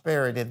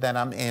prosperity that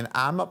I'm in.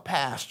 I'm a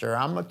pastor.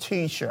 I'm a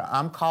teacher.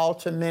 I'm called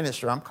to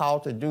minister. I'm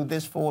called to do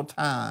this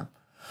full-time.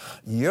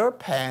 Your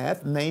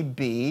path may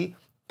be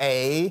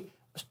a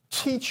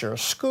teacher,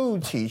 school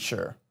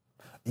teacher.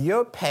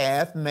 Your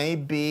path may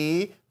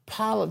be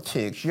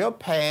politics. Your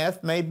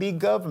path may be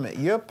government.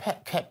 Your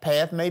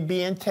path may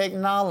be in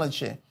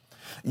technology.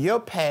 Your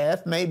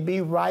path may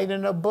be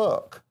writing a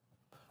book.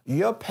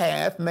 Your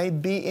path may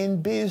be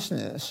in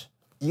business.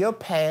 Your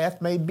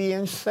path may be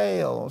in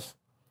sales.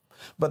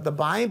 But the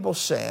Bible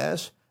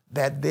says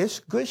that this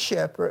good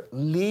shepherd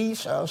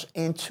leads us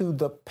into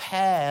the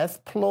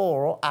path,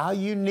 plural, our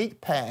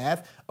unique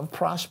path of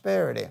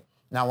prosperity.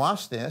 Now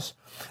watch this.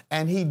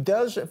 And he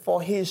does it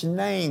for his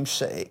name's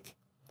sake.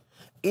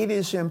 It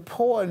is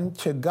important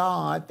to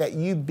God that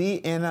you be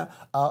in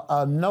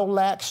a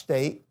no-lack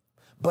state,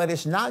 but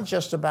it's not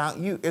just about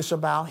you, it's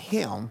about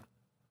him.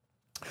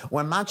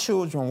 When my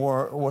children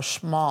were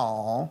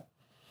small,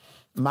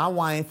 my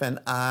wife and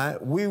I,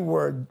 we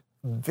were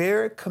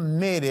very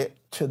committed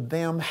to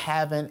them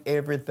having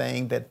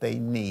everything that they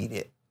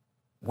needed.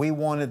 We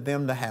wanted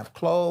them to have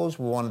clothes.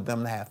 We wanted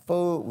them to have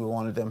food. We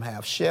wanted them to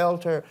have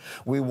shelter.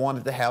 We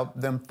wanted to have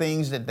them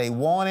things that they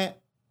wanted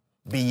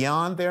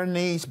beyond their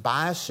needs,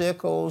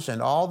 bicycles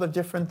and all the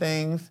different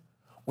things.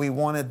 We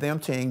wanted them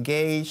to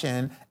engage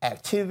in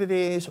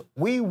activities.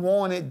 We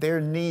wanted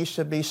their needs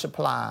to be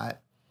supplied.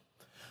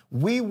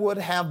 We would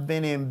have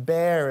been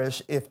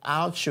embarrassed if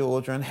our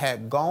children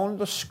had gone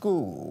to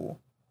school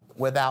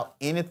without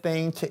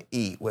anything to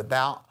eat,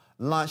 without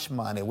lunch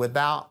money,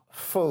 without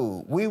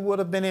food. We would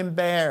have been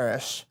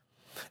embarrassed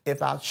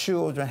if our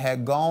children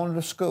had gone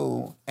to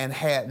school and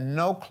had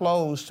no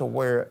clothes to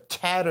wear,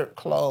 tattered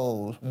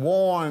clothes,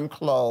 worn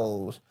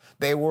clothes.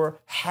 They were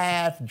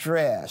half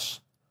dressed.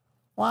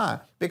 Why?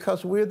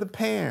 Because we're the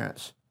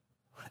parents,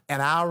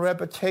 and our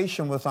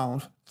reputation was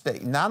on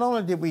stake. Not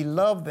only did we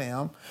love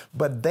them,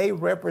 but they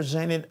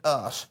represented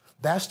us.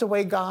 That's the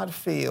way God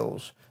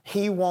feels.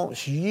 He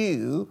wants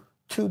you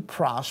to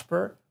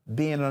prosper,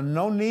 be in a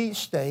no-need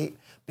state,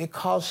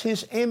 because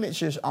his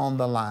image is on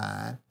the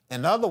line.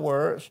 In other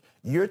words,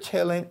 you're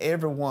telling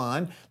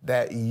everyone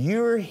that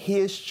you're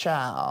his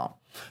child.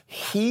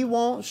 He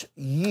wants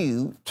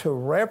you to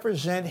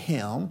represent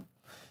him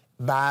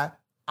by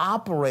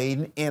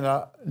operating in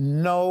a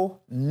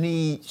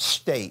no-need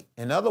state.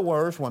 In other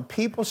words, when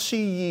people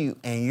see you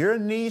and your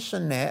needs are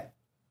met,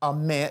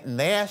 and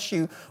they ask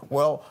you,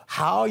 well,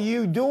 how are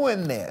you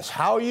doing this?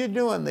 How are you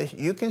doing this?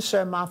 You can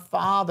say, my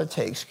Father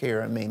takes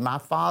care of me. My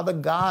Father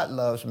God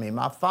loves me.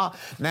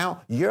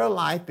 Now, your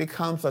life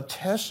becomes a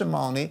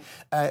testimony,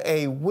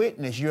 a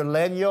witness. You're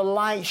letting your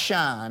light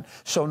shine.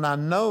 So now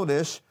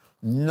notice,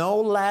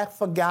 no lack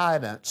for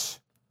guidance.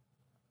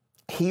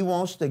 He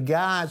wants to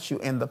guide you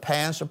in the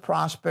paths of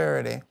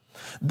prosperity.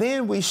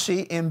 Then we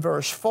see in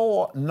verse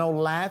 4, no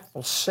lack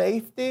for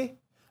safety,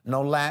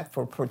 no lack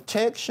for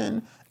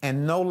protection,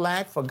 and no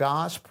lack for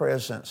God's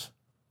presence.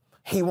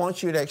 He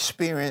wants you to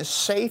experience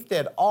safety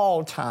at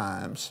all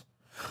times,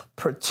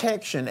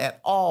 protection at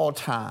all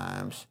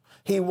times.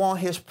 He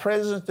wants his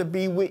presence to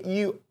be with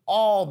you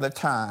all the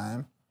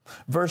time.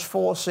 Verse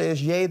 4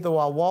 says, yea, though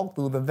I walk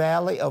through the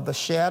valley of the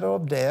shadow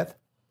of death,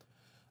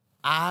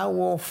 I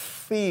will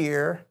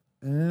fear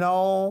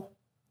no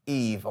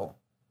evil.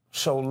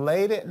 So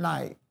late at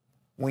night,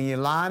 when you're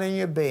lying in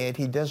your bed,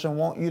 he doesn't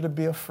want you to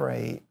be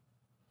afraid.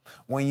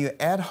 When you're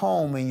at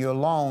home and you're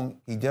alone,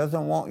 he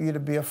doesn't want you to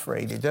be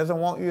afraid. He doesn't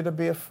want you to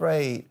be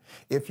afraid.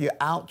 If you're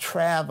out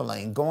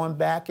traveling, going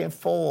back and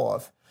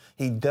forth,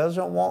 he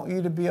doesn't want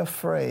you to be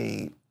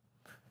afraid.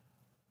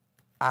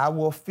 I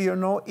will fear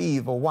no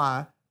evil.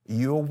 Why?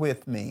 You're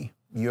with me.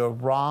 Your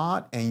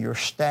rod and your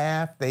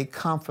staff, they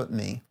comfort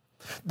me.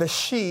 The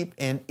sheep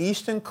in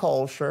Eastern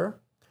culture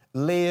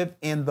lived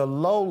in the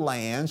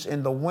lowlands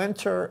in the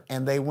winter,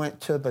 and they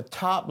went to the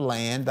top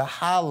land, the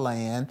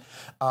highland,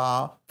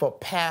 for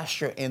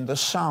pasture in the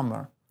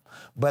summer.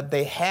 But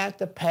they had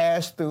to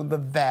pass through the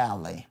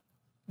valley.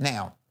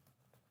 Now,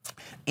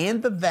 in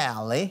the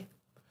valley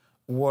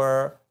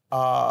were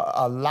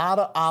a lot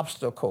of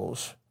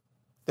obstacles.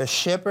 The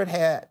shepherd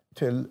had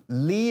to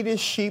lead his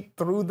sheep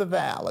through the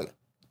valley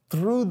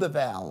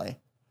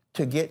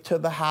to get to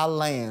the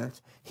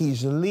highlands.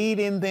 He's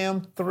leading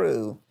them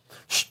through.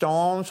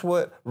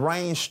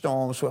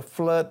 Rainstorms would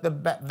flood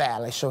the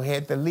valley, so he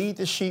had to lead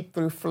the sheep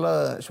through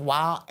floods.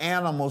 Wild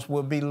animals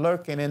would be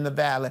lurking in the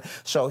valley,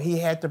 so he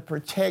had to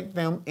protect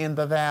them in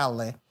the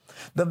valley.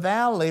 The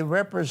valley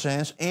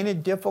represents any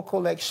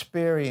difficult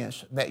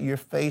experience that you're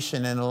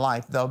facing in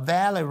life. The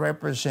valley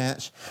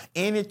represents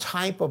any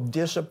type of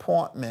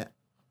disappointment.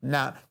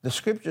 Now, the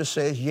scripture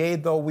says, yea,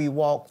 though we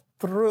walk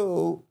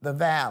through the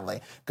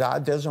valley.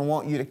 God doesn't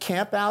want you to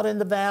camp out in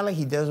the valley.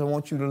 He doesn't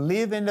want you to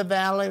live in the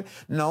valley.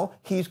 No,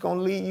 he's going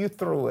to lead you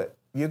through it.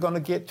 You're going to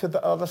get to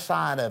the other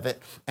side of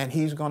it, and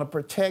he's going to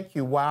protect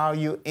you while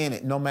you're in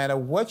it. No matter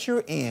what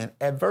you're in,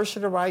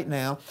 adversity right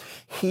now,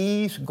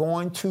 he's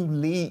going to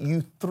lead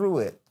you through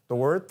it. The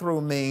word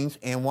through means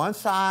in one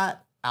side,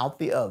 out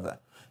the other.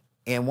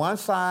 In one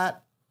side,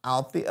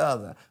 out the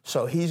other.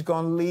 So he's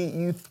going to lead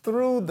you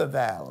through the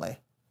valley.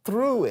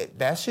 Through it.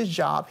 That's his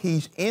job.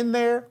 He's in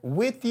there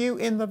with you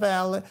in the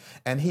valley,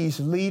 and he's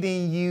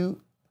leading you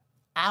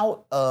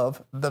out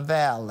of the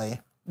valley.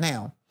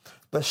 Now,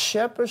 the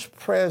shepherd's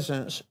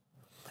presence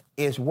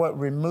is what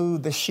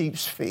removed the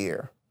sheep's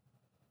fear.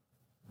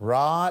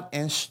 Rod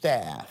and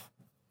staff.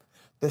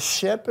 The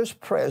shepherd's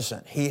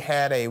presence, he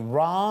had a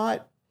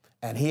rod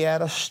and he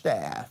had a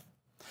staff.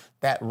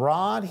 That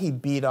rod, he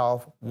beat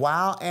off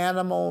wild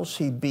animals,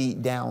 he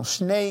beat down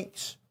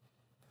snakes,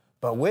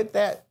 but with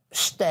that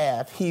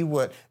staff, he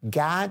would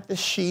guide the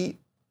sheep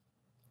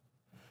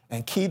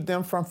and keep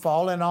them from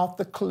falling off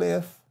the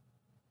cliff.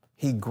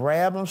 He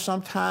grabbed them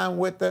sometime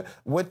with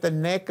the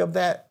neck of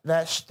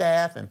that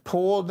staff and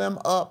pulled them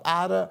up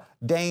out of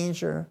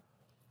danger.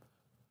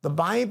 The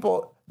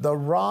Bible, the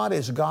rod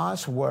is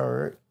God's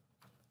word,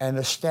 and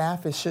the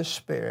staff is his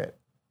spirit.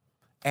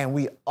 And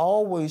we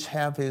always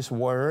have his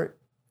word,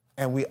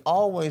 and we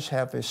always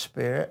have his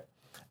spirit.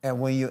 And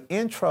when you're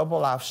in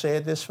trouble, I've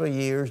said this for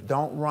years,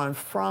 don't run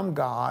from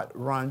God,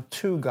 run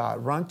to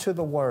God, run to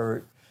the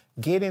word.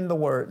 Get in the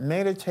word,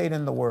 meditate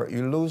in the word.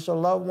 You lose a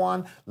loved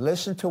one,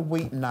 listen to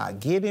weep not.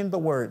 Get in the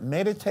word,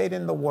 meditate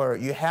in the word.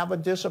 You have a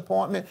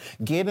disappointment,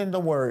 get in the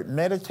word,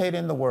 meditate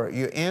in the word.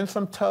 You're in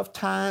some tough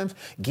times,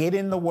 get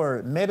in the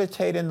word,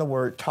 meditate in the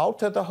word. Talk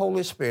to the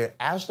Holy Spirit.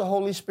 Ask the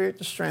Holy Spirit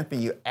to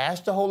strengthen you.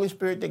 Ask the Holy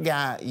Spirit to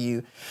guide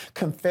you.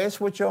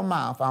 Confess with your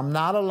mouth, I'm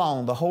not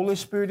alone. The Holy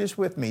Spirit is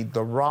with me.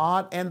 The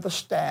rod and the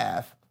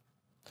staff.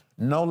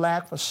 No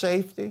lack for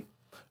safety,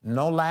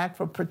 no lack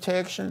for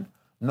protection,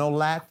 no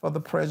lack for the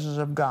presence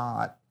of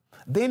God.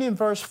 Then in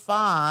verse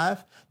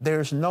 5,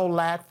 there's no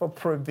lack for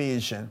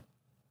provision.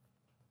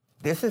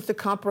 This is the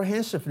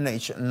comprehensive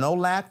nature. No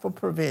lack for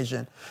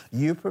provision.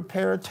 You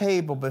prepare a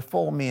table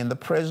before me in the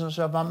presence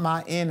of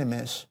my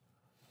enemies.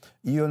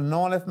 You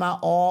anointeth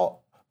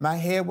my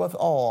head with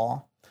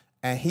oil.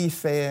 And he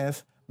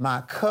says,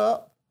 my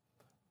cup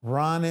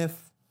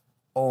runneth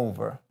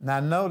over.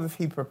 Now notice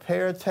he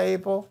prepared a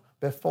table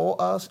before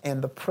us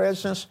in the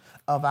presence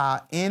of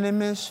our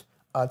enemies,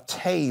 a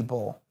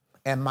table,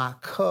 and my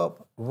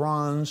cup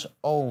runs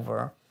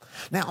over.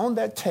 Now, on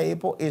that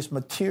table is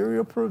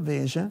material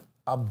provision,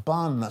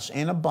 abundance.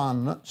 In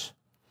abundance,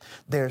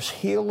 there's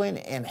healing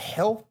and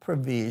health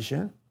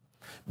provision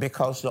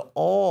because the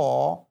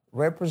oil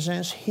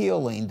represents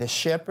healing. The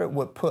shepherd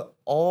would put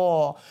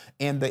oil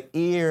in the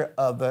ear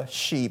of the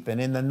sheep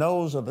and in the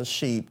nose of the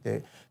sheep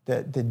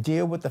to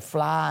deal with the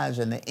flies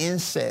and the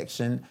insects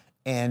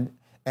and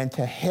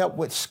to help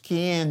with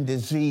skin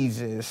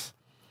diseases.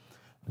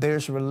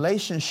 There's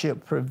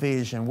relationship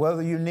provision,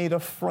 whether you need a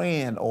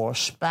friend or a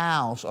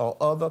spouse or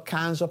other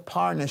kinds of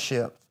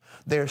partnerships.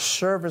 There's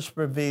service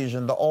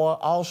provision. The oil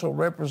also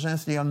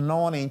represents the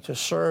anointing to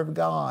serve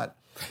God.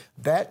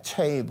 That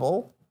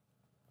table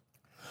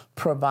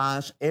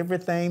provides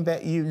everything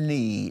that you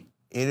need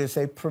It is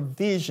a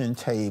provision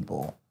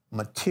table.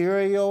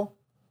 Material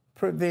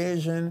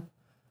provision,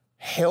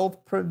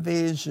 health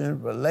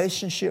provision,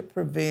 relationship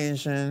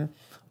provision,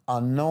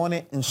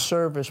 anointing and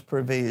service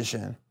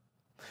provision.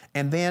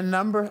 And then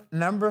number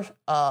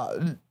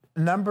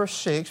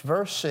 6,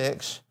 verse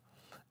 6,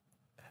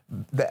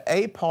 the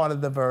A part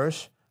of the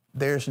verse,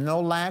 there's no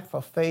lack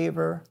for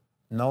favor,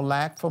 no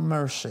lack for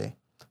mercy.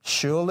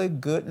 Surely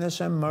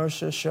goodness and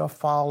mercy shall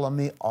follow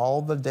me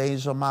all the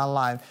days of my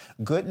life.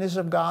 Goodness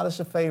of God is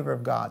the favor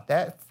of God.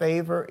 That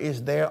favor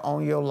is there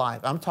on your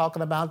life. I'm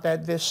talking about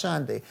that this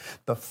Sunday.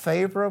 The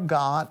favor of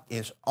God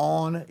is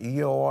on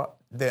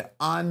the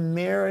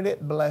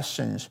unmerited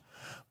blessings,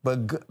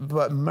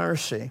 but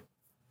mercy.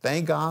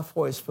 Thank God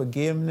for his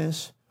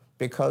forgiveness,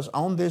 because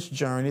on this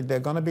journey, there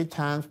are going to be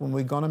times when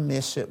we're going to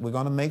miss it. We're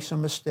going to make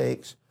some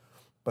mistakes,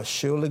 but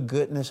surely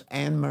goodness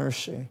and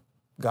mercy.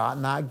 God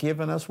not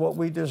giving us what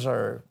we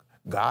deserve.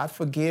 God's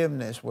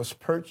forgiveness was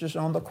purchased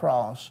on the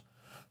cross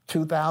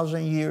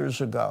 2,000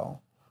 years ago.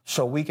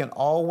 So we can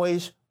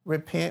always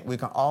repent. We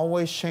can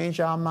always change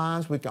our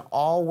minds. We can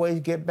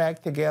always get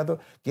back together,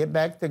 get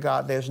back to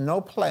God. There's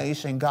no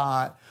place in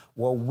God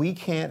where we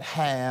can't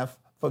have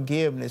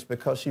forgiveness,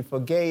 because he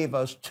forgave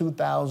us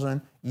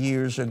 2,000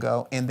 years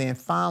ago. And then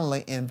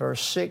finally in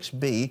verse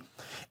 6b,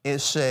 it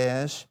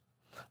says,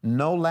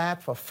 no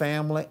lack for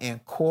family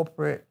and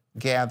corporate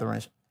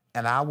gatherings,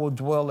 and I will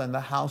dwell in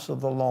the house of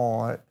the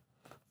Lord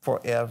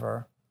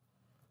forever.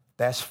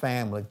 That's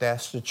family.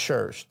 That's the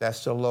church.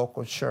 That's the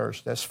local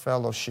church. That's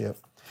fellowship.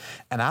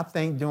 And I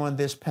think during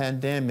this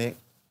pandemic,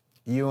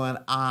 you and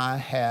I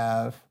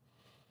have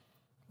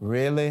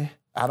really,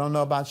 I don't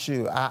know about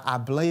you, I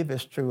believe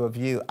it's true of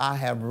you, I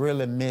have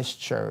really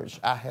missed church.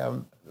 I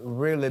have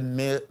really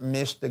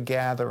missed the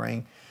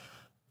gathering.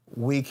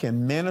 We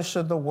can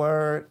minister the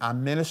word.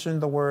 I'm ministering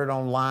the word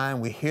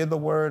online. We hear the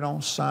word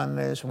on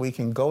Sundays. We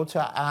can go to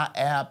our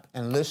app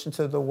and listen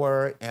to the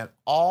word, and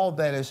all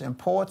that is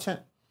important.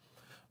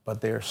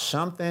 But there's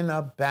something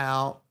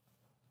about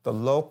the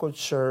local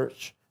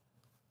church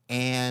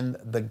and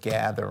the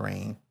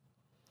gathering.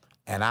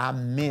 And I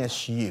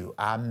miss you.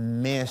 I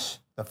miss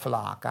the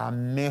flock. I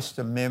miss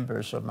the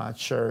members of my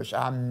church.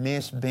 I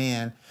miss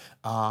being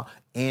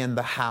in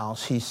the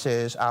house. He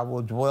says, I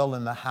will dwell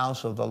in the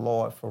house of the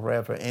Lord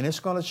forever. And it's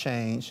going to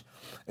change.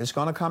 It's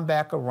going to come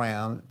back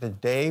around. The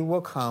day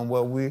will come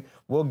where we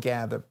will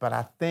gather. But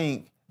I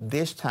think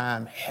this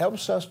time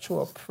helps us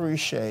to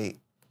appreciate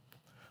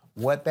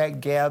what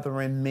that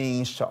gathering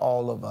means to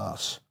all of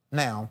us.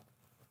 Now,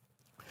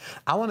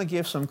 I want to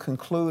give some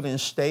concluding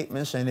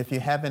statements, and if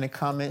you have any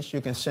comments, you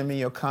can send me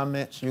your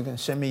comments, you can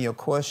send me your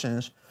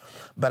questions,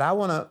 but I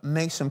want to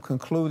make some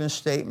concluding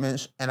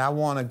statements, and I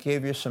want to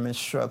give you some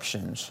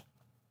instructions.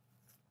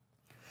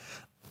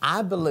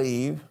 I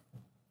believe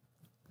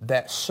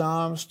that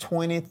Psalms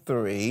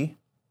 23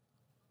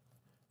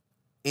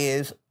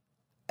 is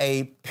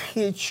a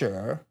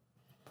picture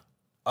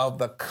of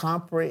the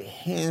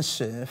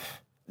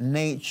comprehensive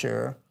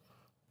nature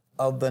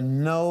of the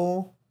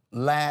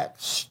no-lack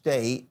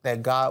state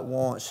that God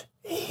wants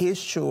his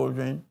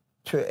children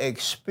to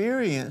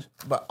experience,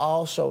 but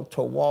also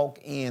to walk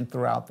in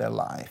throughout their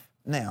life.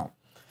 Now,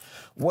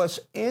 what's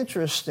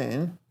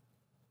interesting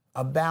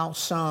about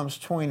Psalms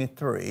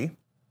 23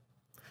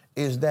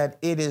 is that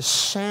it is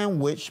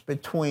sandwiched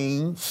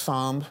between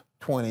Psalms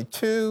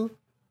 22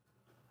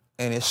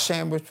 and it's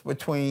sandwiched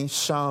between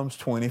Psalms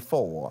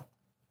 24.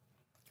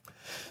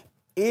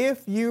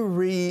 If you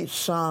read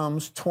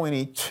Psalms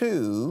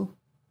 22,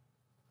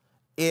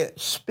 it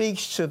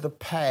speaks to the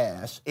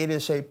past. It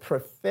is a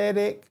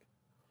prophetic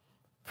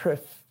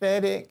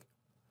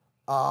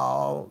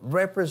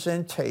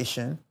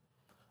representation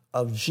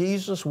of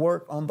Jesus'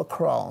 work on the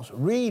cross.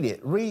 Read it.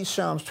 Read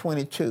Psalms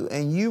 22,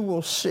 and you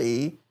will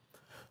see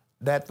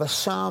that the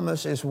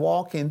psalmist is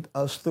walking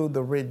us through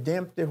the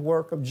redemptive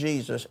work of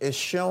Jesus. It's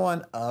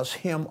showing us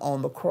him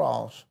on the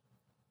cross,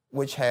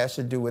 which has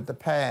to do with the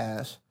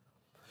past.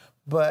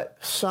 But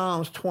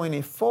Psalms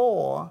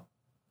 24,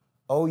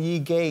 O ye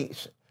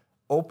gates,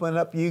 open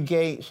up you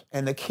gates,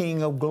 and the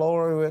King of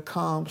glory will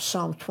come.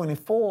 Psalm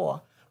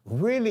 24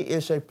 really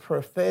is a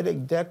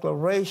prophetic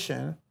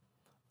declaration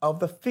of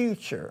the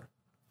future,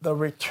 the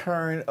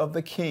return of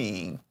the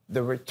King,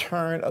 the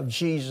return of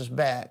Jesus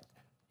back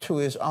to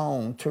his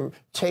own, to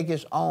take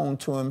his own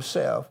to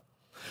himself.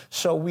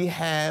 So we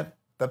have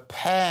the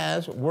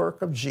past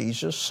work of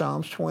Jesus,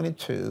 Psalms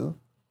 22,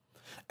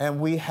 and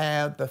we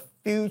have the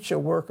future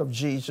work of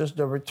Jesus,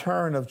 the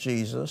return of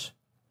Jesus.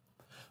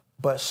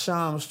 But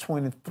Psalms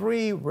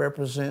 23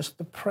 represents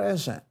the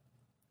present.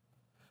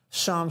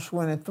 Psalms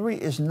 23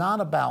 is not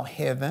about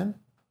heaven.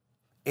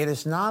 It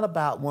is not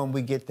about when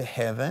we get to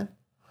heaven.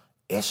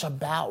 It's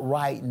about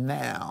right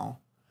now.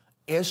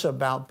 It's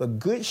about the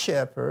Good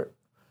Shepherd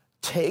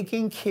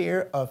taking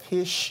care of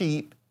his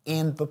sheep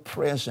in the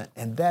present.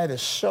 And that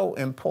is so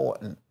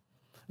important.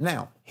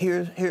 Now,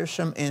 here's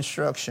some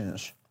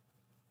instructions.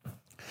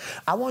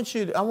 I want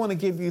to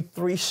give you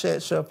 3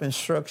 sets of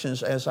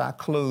instructions as I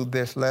conclude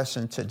this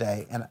lesson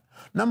today. And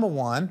number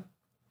 1,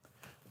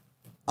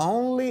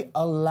 Only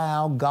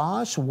allow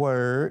God's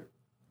word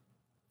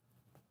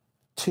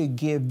to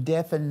give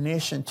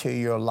definition to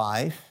your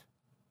life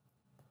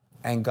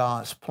and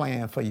God's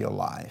plan for your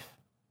life.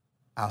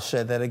 I'll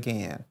say that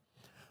again.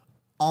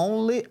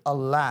 Only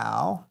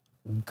allow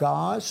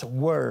God's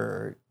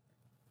word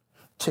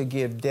to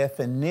give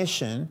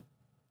definition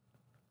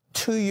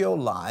to your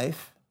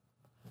life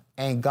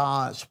and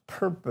God's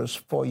purpose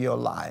for your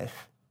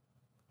life.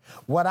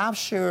 What I've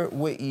shared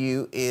with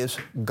you is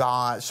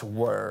God's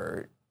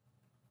word.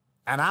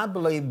 And I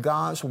believe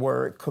God's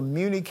word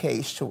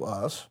communicates to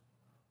us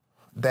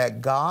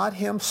that God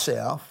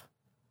himself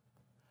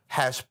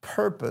has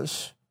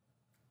purpose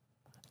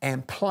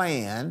and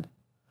planned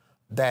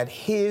that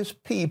his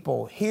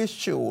people, his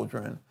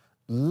children,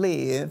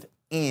 live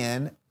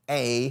in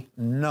a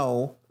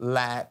no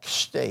lack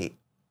state.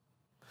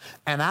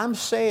 And I'm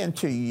saying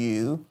to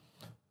you,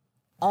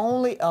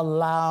 only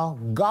allow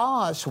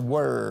God's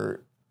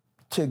word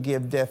to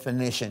give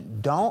definition.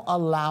 Don't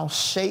allow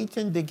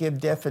Satan to give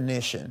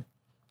definition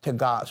to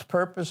God's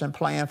purpose and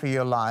plan for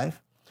your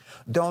life.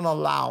 Don't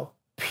allow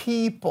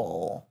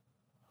people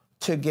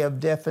to give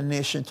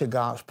definition to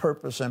God's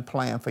purpose and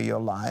plan for your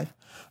life.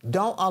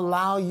 Don't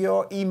allow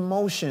your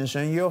emotions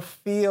and your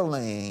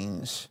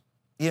feelings.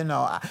 You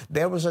know,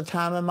 there was a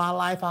time in my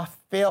life I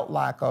felt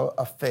like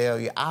a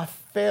failure. I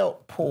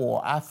felt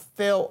poor. I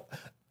felt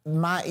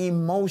my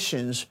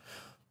emotions,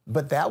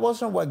 but that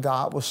wasn't what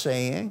God was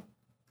saying.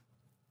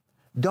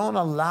 Don't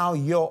allow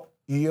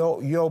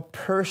your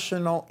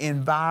personal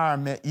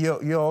environment,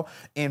 your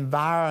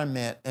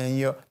environment and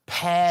your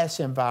past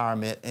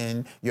environment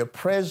and your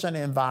present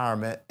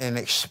environment and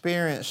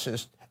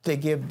experiences to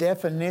give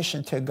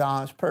definition to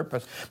God's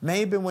purpose.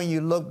 Maybe when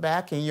you look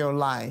back in your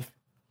life,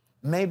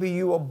 maybe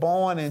you were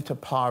born into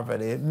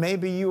poverty.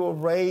 Maybe you were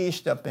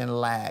raised up in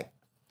lack.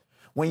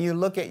 When you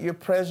look at your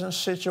present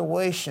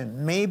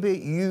situation, maybe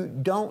you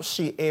don't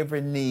see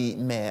every need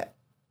met.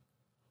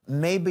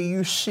 Maybe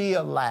you see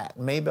a lack,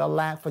 maybe a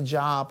lack for a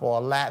job or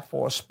a lack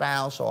for a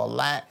spouse or a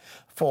lack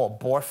for a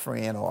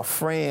boyfriend or a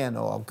friend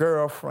or a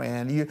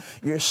girlfriend.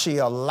 You see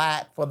a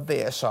lack for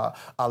this or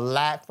a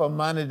lack for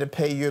money to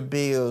pay your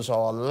bills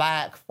or a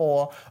lack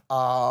for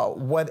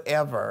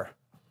whatever.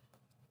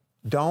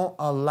 Don't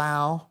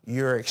allow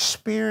your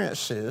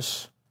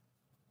experiences,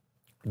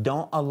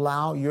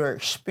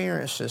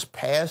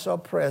 past or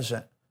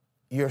present,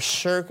 your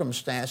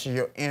circumstances,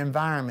 your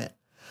environment,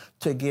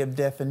 to give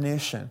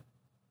definition.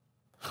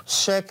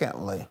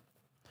 Secondly,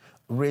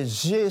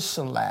 resist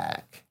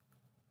lack.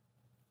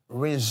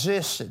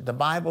 Resist it. The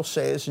Bible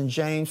says in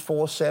James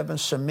 4:7,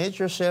 submit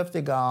yourself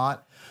to God,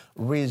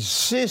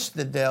 resist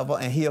the devil,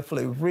 and he'll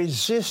flee.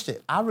 Resist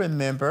it. I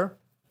remember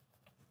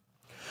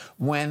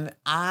when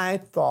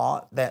I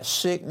thought that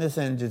sickness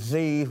and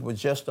disease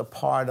was just a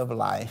part of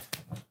life.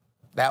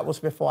 That was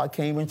before I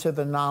came into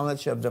the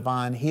knowledge of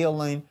divine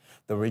healing,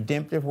 the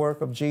redemptive work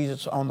of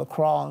Jesus on the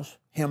cross,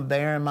 him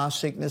bearing my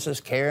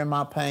sicknesses, carrying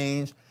my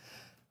pains.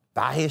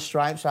 By his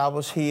stripes, I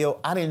was healed.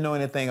 I didn't know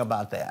anything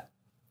about that.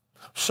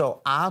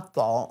 So I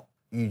thought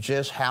you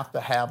just have to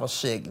have a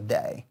sick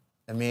day.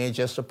 I mean, it's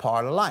just a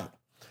part of life.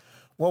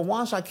 Well,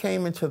 once I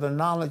came into the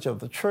knowledge of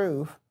the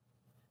truth,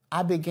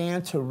 I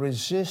began to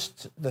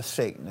resist the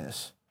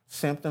sickness.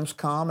 Symptoms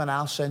come, and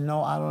I'll say,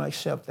 no, I don't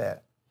accept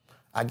that.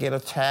 I get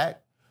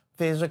attacked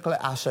physically.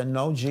 I said,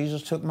 no,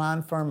 Jesus took my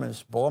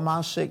infirmities, bore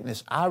my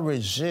sickness. I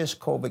resist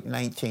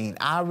COVID-19.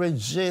 I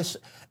resist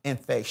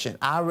infection.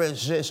 I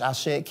resist. I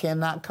said,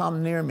 cannot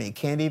come near me,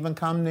 can't even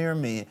come near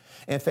me.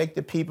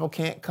 Infected people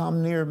can't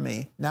come near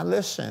me. Now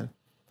listen,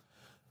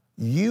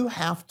 you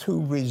have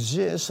to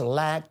resist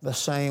lack the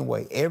same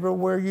way.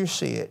 Everywhere you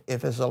see it,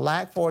 if it's a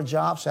lack for a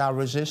job, say, I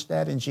resist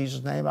that in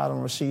Jesus' name. I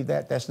don't receive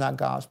that. That's not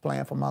God's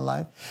plan for my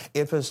life.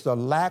 If it's the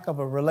lack of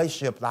a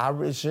relationship, I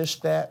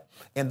resist that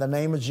in the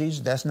name of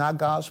Jesus. That's not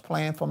God's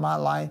plan for my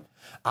life.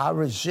 I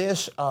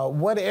resist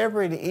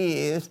whatever it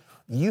is.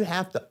 You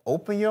have to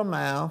open your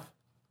mouth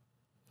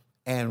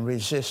and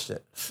resist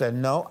it. Say,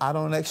 no, I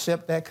don't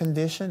accept that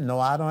condition.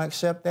 No, I don't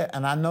accept that.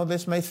 And I know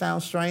this may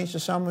sound strange to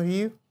some of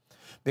you,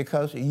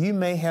 because you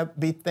may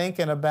be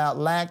thinking about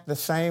lack the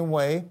same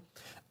way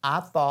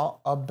I thought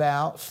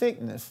about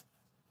sickness.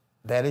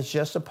 That is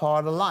just a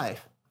part of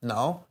life.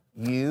 No,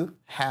 you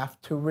have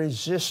to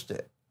resist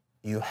it.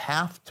 You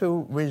have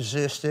to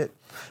resist it,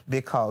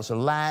 because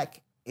lack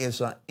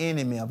is an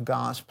enemy of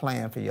God's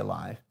plan for your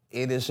life.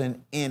 It is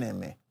an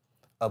enemy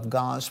of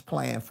God's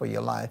plan for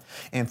your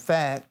life. In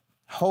fact,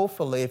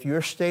 hopefully, if you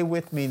stay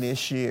with me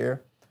this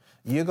year,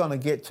 you're going to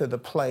get to the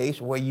place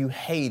where you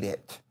hate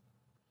it.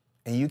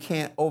 And you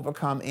can't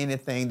overcome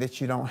anything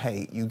that you don't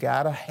hate. You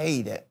got to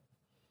hate it.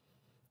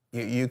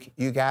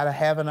 You got to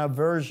have an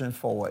aversion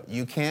for it.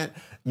 You can't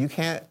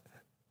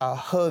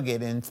hug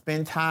it and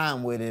spend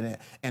time with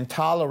it and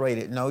tolerate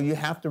it. No, you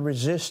have to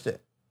resist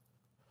it.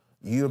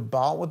 You're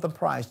bought with a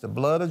price. The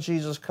blood of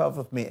Jesus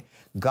covereth me.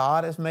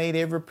 God has made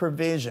every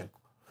provision.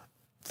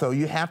 So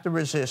you have to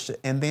resist it.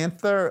 And then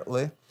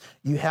thirdly,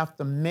 you have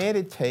to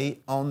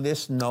meditate on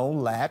this no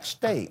lack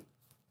state.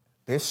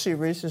 This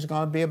series is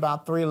going to be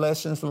about 3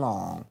 lessons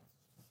long.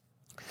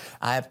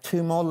 I have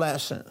 2 more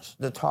lessons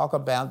to talk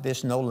about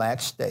this no lack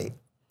state.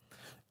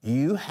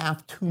 You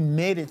have to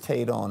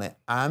meditate on it.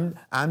 I'm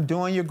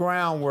doing your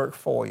groundwork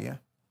for you.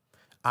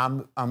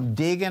 I'm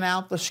digging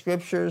out the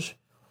scriptures.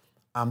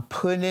 I'm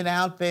putting it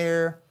out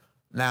there.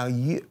 Now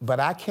but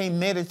I can't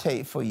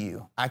meditate for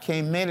you. I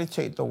can't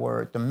meditate the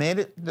word.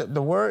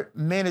 The word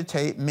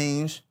meditate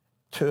means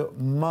to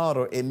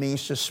mutter. It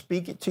means to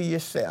speak it to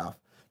yourself.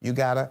 You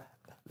gotta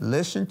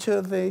listen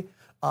to the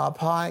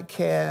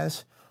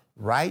podcast,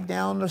 write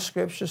down the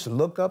scriptures,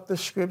 look up the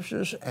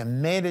scriptures,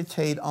 and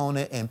meditate on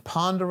it and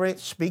ponder it.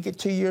 Speak it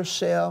to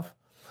yourself.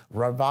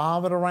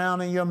 Revolve it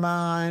around in your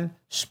mind.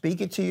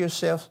 Speak it to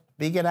yourself.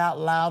 Speak it out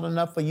loud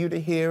enough for you to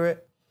hear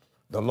it.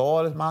 The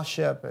Lord is my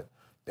shepherd.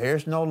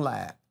 There's no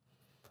lack.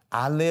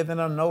 I live in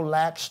a no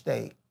lack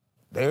state.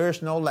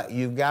 There's no lack.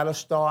 You've got to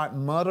start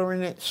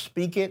muttering it.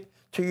 Speak it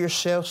to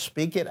yourself.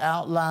 Speak it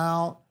out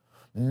loud.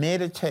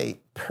 Meditate.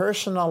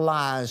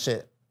 Personalize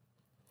it.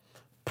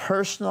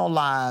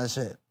 Personalize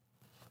it.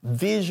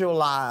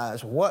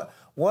 Visualize.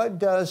 What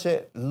does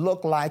it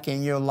look like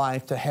in your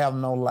life to have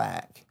no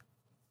lack?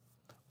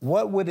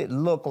 What would it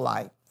look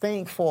like?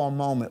 Think for a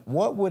moment.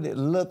 What would it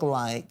look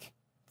like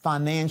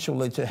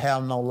financially to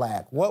have no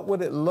lack? What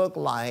would it look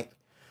like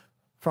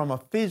from a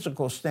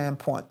physical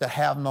standpoint to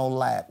have no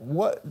lack?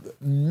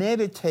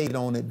 Meditate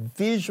on it,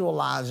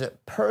 visualize it,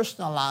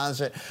 personalize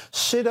it,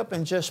 sit up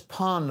and just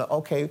ponder,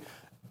 okay,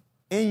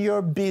 in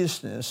your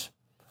business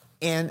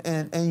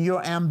and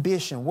your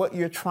ambition, what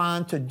you're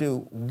trying to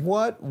do,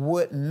 what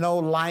would no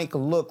lack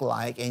look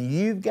like? And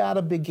you've got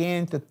to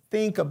begin to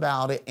think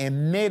about it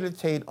and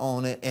meditate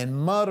on it and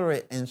mutter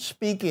it and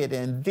speak it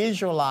and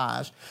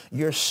visualize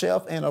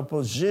yourself in a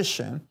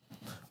position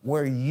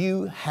where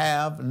you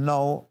have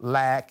no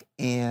lack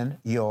in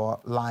your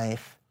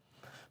life.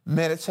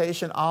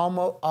 Meditation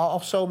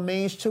also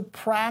means to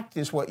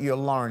practice what you're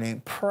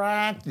learning.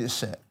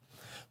 Practice it.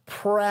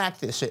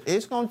 Practice it.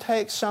 It's going to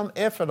take some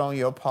effort on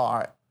your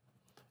part.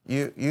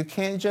 You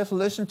can't just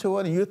listen to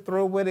it and you're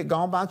through with it,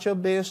 go about your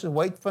business,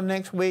 wait for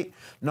next week.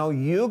 No,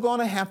 you're going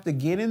to have to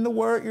get in the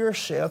Word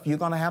yourself. You're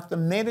going to have to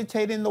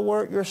meditate in the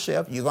Word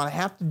yourself. You're going to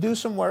have to do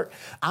some work.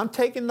 I'm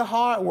taking the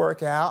hard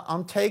work out.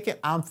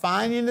 I'm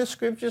finding the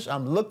scriptures.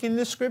 I'm looking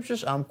the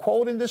scriptures. I'm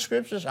quoting the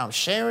scriptures. I'm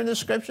sharing the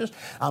scriptures.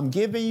 I'm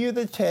giving you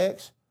the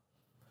text.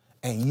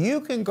 And you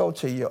can go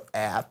to your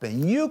app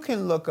and you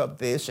can look up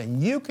this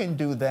and you can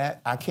do that.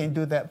 I can't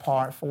do that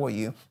part for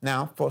you.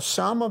 Now, for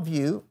some of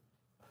you,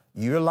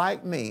 you're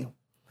like me.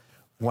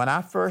 When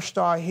I first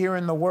started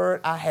hearing the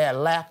word, I had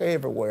lack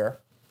everywhere.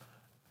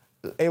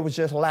 It was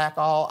just lack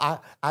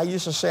all. I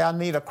used to say I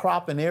need a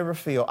crop in every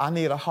field. I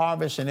need a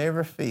harvest in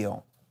every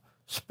field.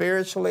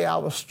 Spiritually, I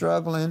was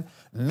struggling.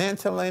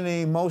 Mentally and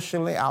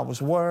emotionally, I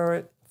was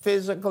worried.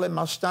 Physically,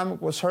 my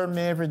stomach was hurting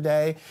me every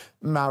day.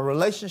 My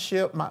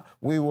relationship,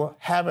 we were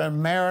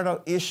having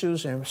marital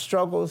issues and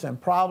struggles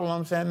and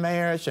problems in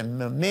marriage,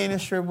 and the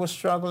ministry was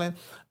struggling.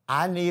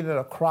 I needed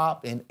a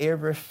crop in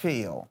every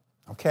field,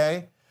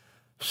 okay?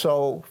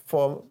 So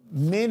for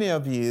many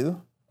of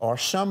you, or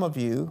some of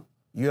you,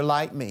 you're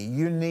like me.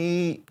 You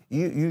need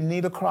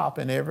a crop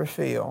in every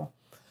field.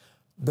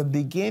 The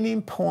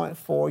beginning point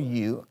for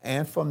you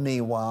and for me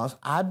was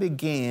I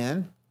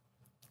began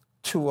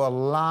to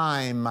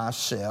align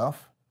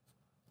myself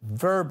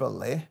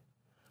verbally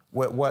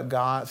with what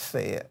God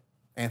said.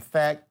 In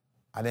fact,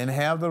 I didn't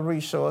have the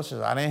resources.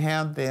 I didn't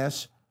have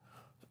this.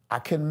 I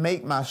couldn't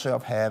make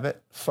myself have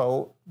it.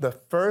 So the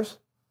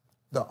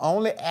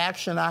only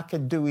action I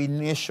could do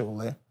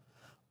initially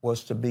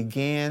was to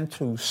begin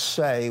to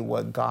say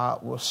what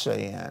God was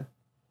saying.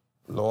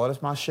 Lord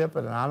is my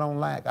shepherd and I don't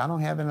lack. I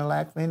don't have any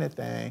lack of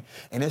anything.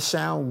 And it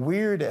sounds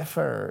weird at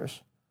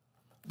first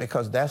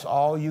because that's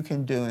all you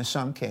can do in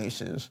some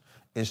cases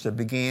is to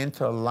begin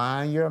to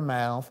align your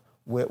mouth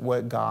with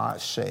what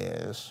God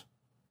says.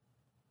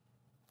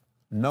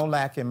 No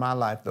lack in my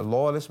life. The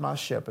Lord is my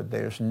shepherd.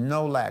 There's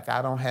no lack.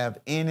 I don't have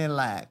any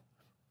lack.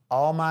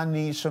 All my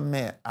needs are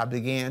met. I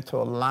began to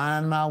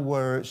align my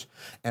words.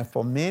 And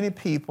for many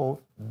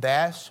people,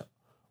 that's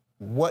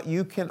what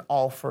you can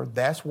offer.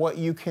 That's what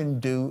you can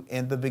do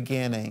in the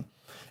beginning.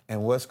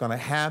 And what's going to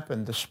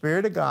happen, the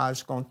Spirit of God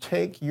is going to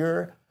take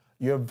your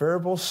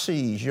verbal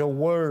seeds, your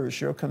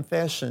words, your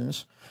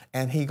confessions,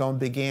 and He's going to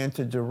begin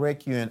to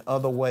direct you in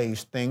other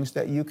ways, things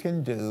that you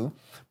can do,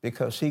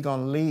 because He's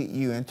going to lead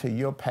you into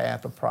your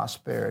path of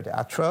prosperity.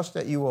 I trust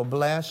that you will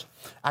bless.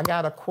 I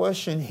got a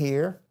question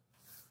here.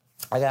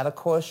 I got a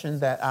question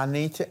that I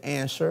need to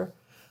answer.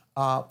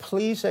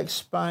 Please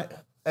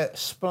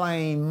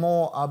explain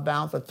more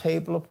about the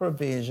table of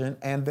provision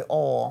and the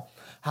oil.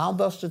 How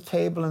does the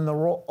table and the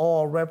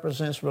oil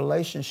represents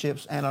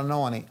relationships and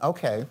anointing?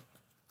 Okay.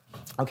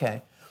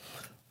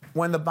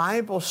 When the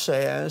Bible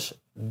says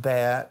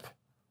that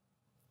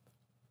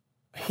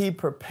He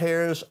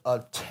prepares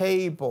a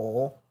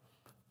table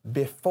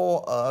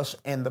before us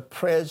in the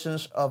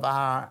presence of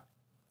our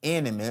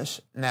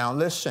enemies. Now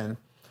listen,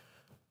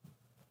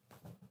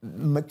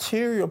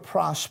 material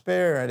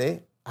prosperity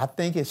I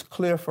think it's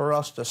clear for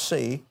us to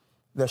see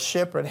the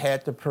shepherd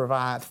had to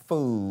provide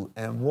food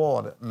and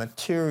water,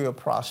 material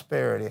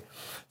prosperity.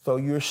 So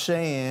you're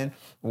saying,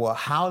 well,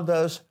 how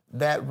does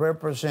that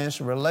represent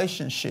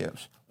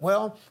relationships?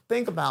 Well,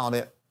 think about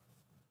it.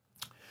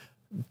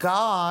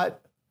 God,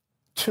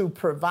 to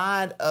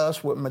provide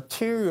us with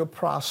material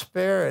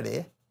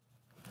prosperity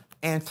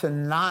and to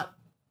not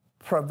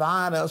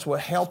provide us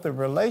with healthy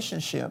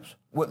relationships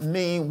would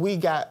mean we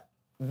got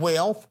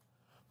wealth,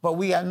 but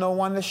we got no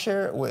one to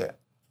share it with.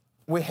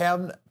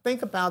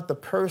 Think about the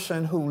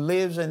person who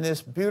lives in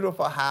this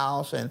beautiful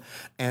house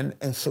and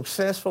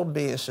successful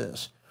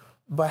business,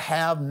 but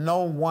have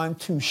no one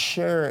to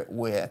share it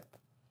with.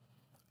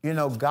 You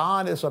know,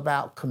 God is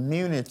about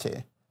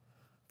community.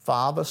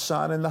 Father,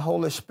 Son, and the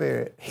Holy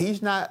Spirit.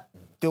 He's not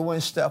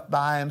doing stuff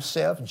by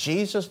himself.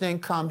 Jesus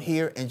didn't come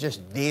here and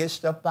just did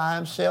stuff by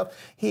himself.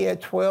 He had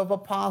 12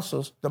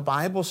 apostles. The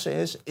Bible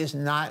says it's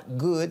not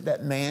good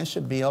that man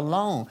should be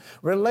alone.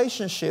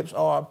 Relationships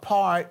are a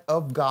part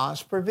of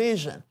God's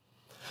provision.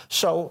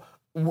 So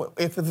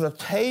if it's a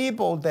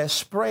table that's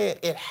spread,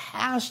 it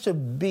has to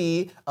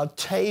be a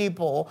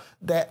table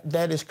that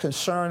is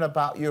concerned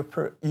about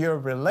your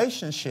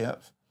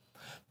relationships,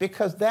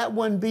 because that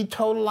wouldn't be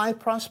total life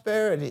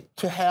prosperity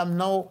to have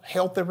no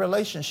healthy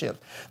relationships.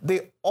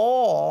 The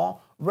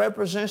oil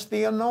represents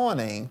the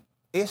anointing.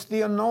 It's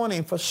the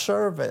anointing for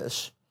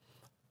service.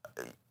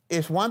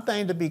 It's one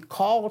thing to be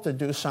called to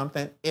do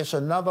something. It's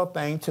another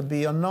thing to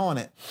be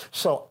anointed.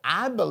 So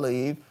I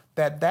believe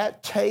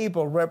that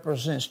table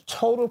represents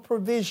total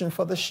provision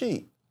for the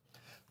sheep.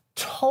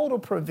 Total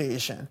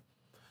provision.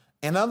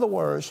 In other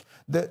words,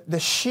 the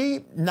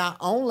sheep not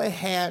only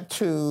had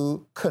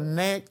to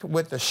connect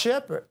with the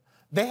shepherd,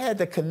 they had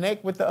to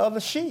connect with the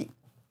other sheep.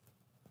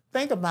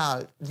 Think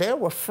about it. There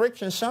were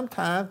frictions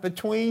sometimes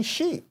between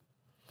sheep.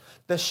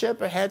 The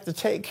shepherd had to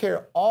take care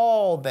of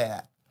all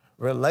that.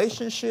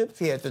 Relationships,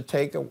 he had to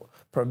take a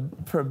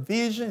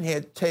provision, he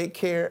had to take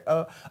care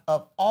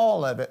of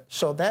all of it.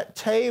 So that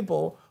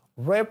table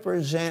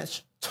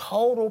represents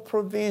total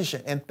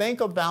provision. And think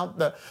about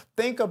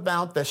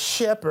the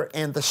shepherd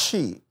and the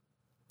sheep.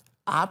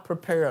 I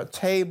prepare a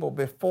table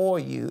before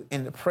you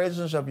in the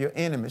presence of your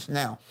enemies.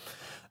 Now,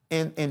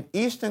 in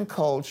Eastern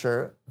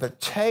culture, the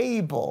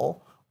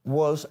table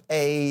was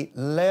a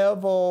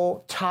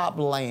level top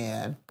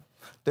land.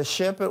 The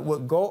shepherd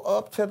would go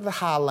up to the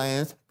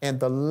highlands, and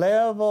the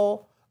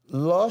level,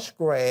 lush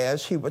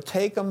grass, he would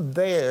take them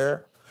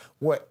there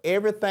where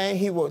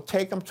he would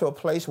take them to a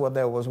place where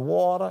there was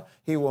water.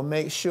 He will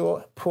make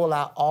sure, pull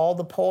out all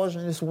the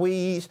poisonous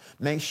weeds,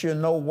 make sure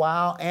no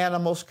wild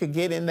animals could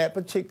get in that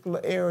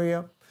particular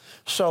area.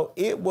 So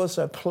it was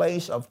a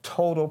place of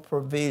total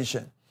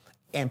provision.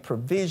 And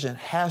provision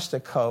has to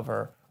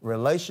cover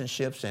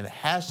relationships, and it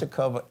has to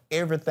cover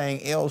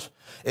everything else.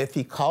 If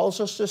he calls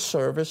us to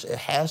service, it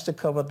has to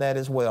cover that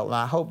as well. And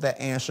I hope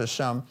that answers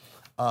some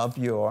of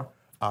your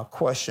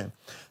question.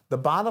 The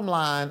bottom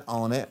line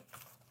on it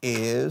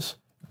is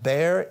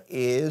there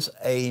is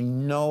a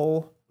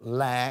no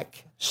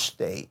lack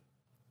state.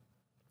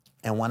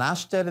 And when I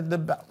studied the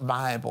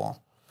Bible,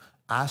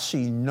 I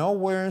see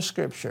nowhere in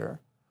Scripture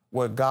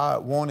where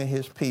God wanted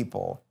his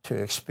people to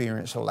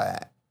experience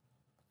lack.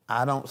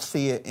 I don't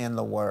see it in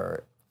the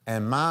Word.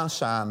 And my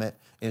assignment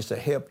is to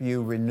help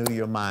you renew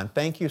your mind.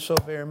 Thank you so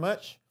very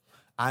much.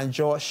 I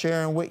enjoyed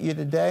sharing with you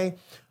today.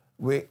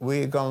 We're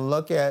going to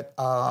look at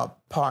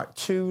part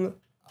 2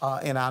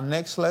 in our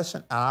next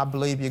lesson, and I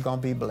believe you're going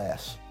to be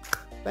blessed.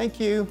 Thank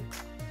you.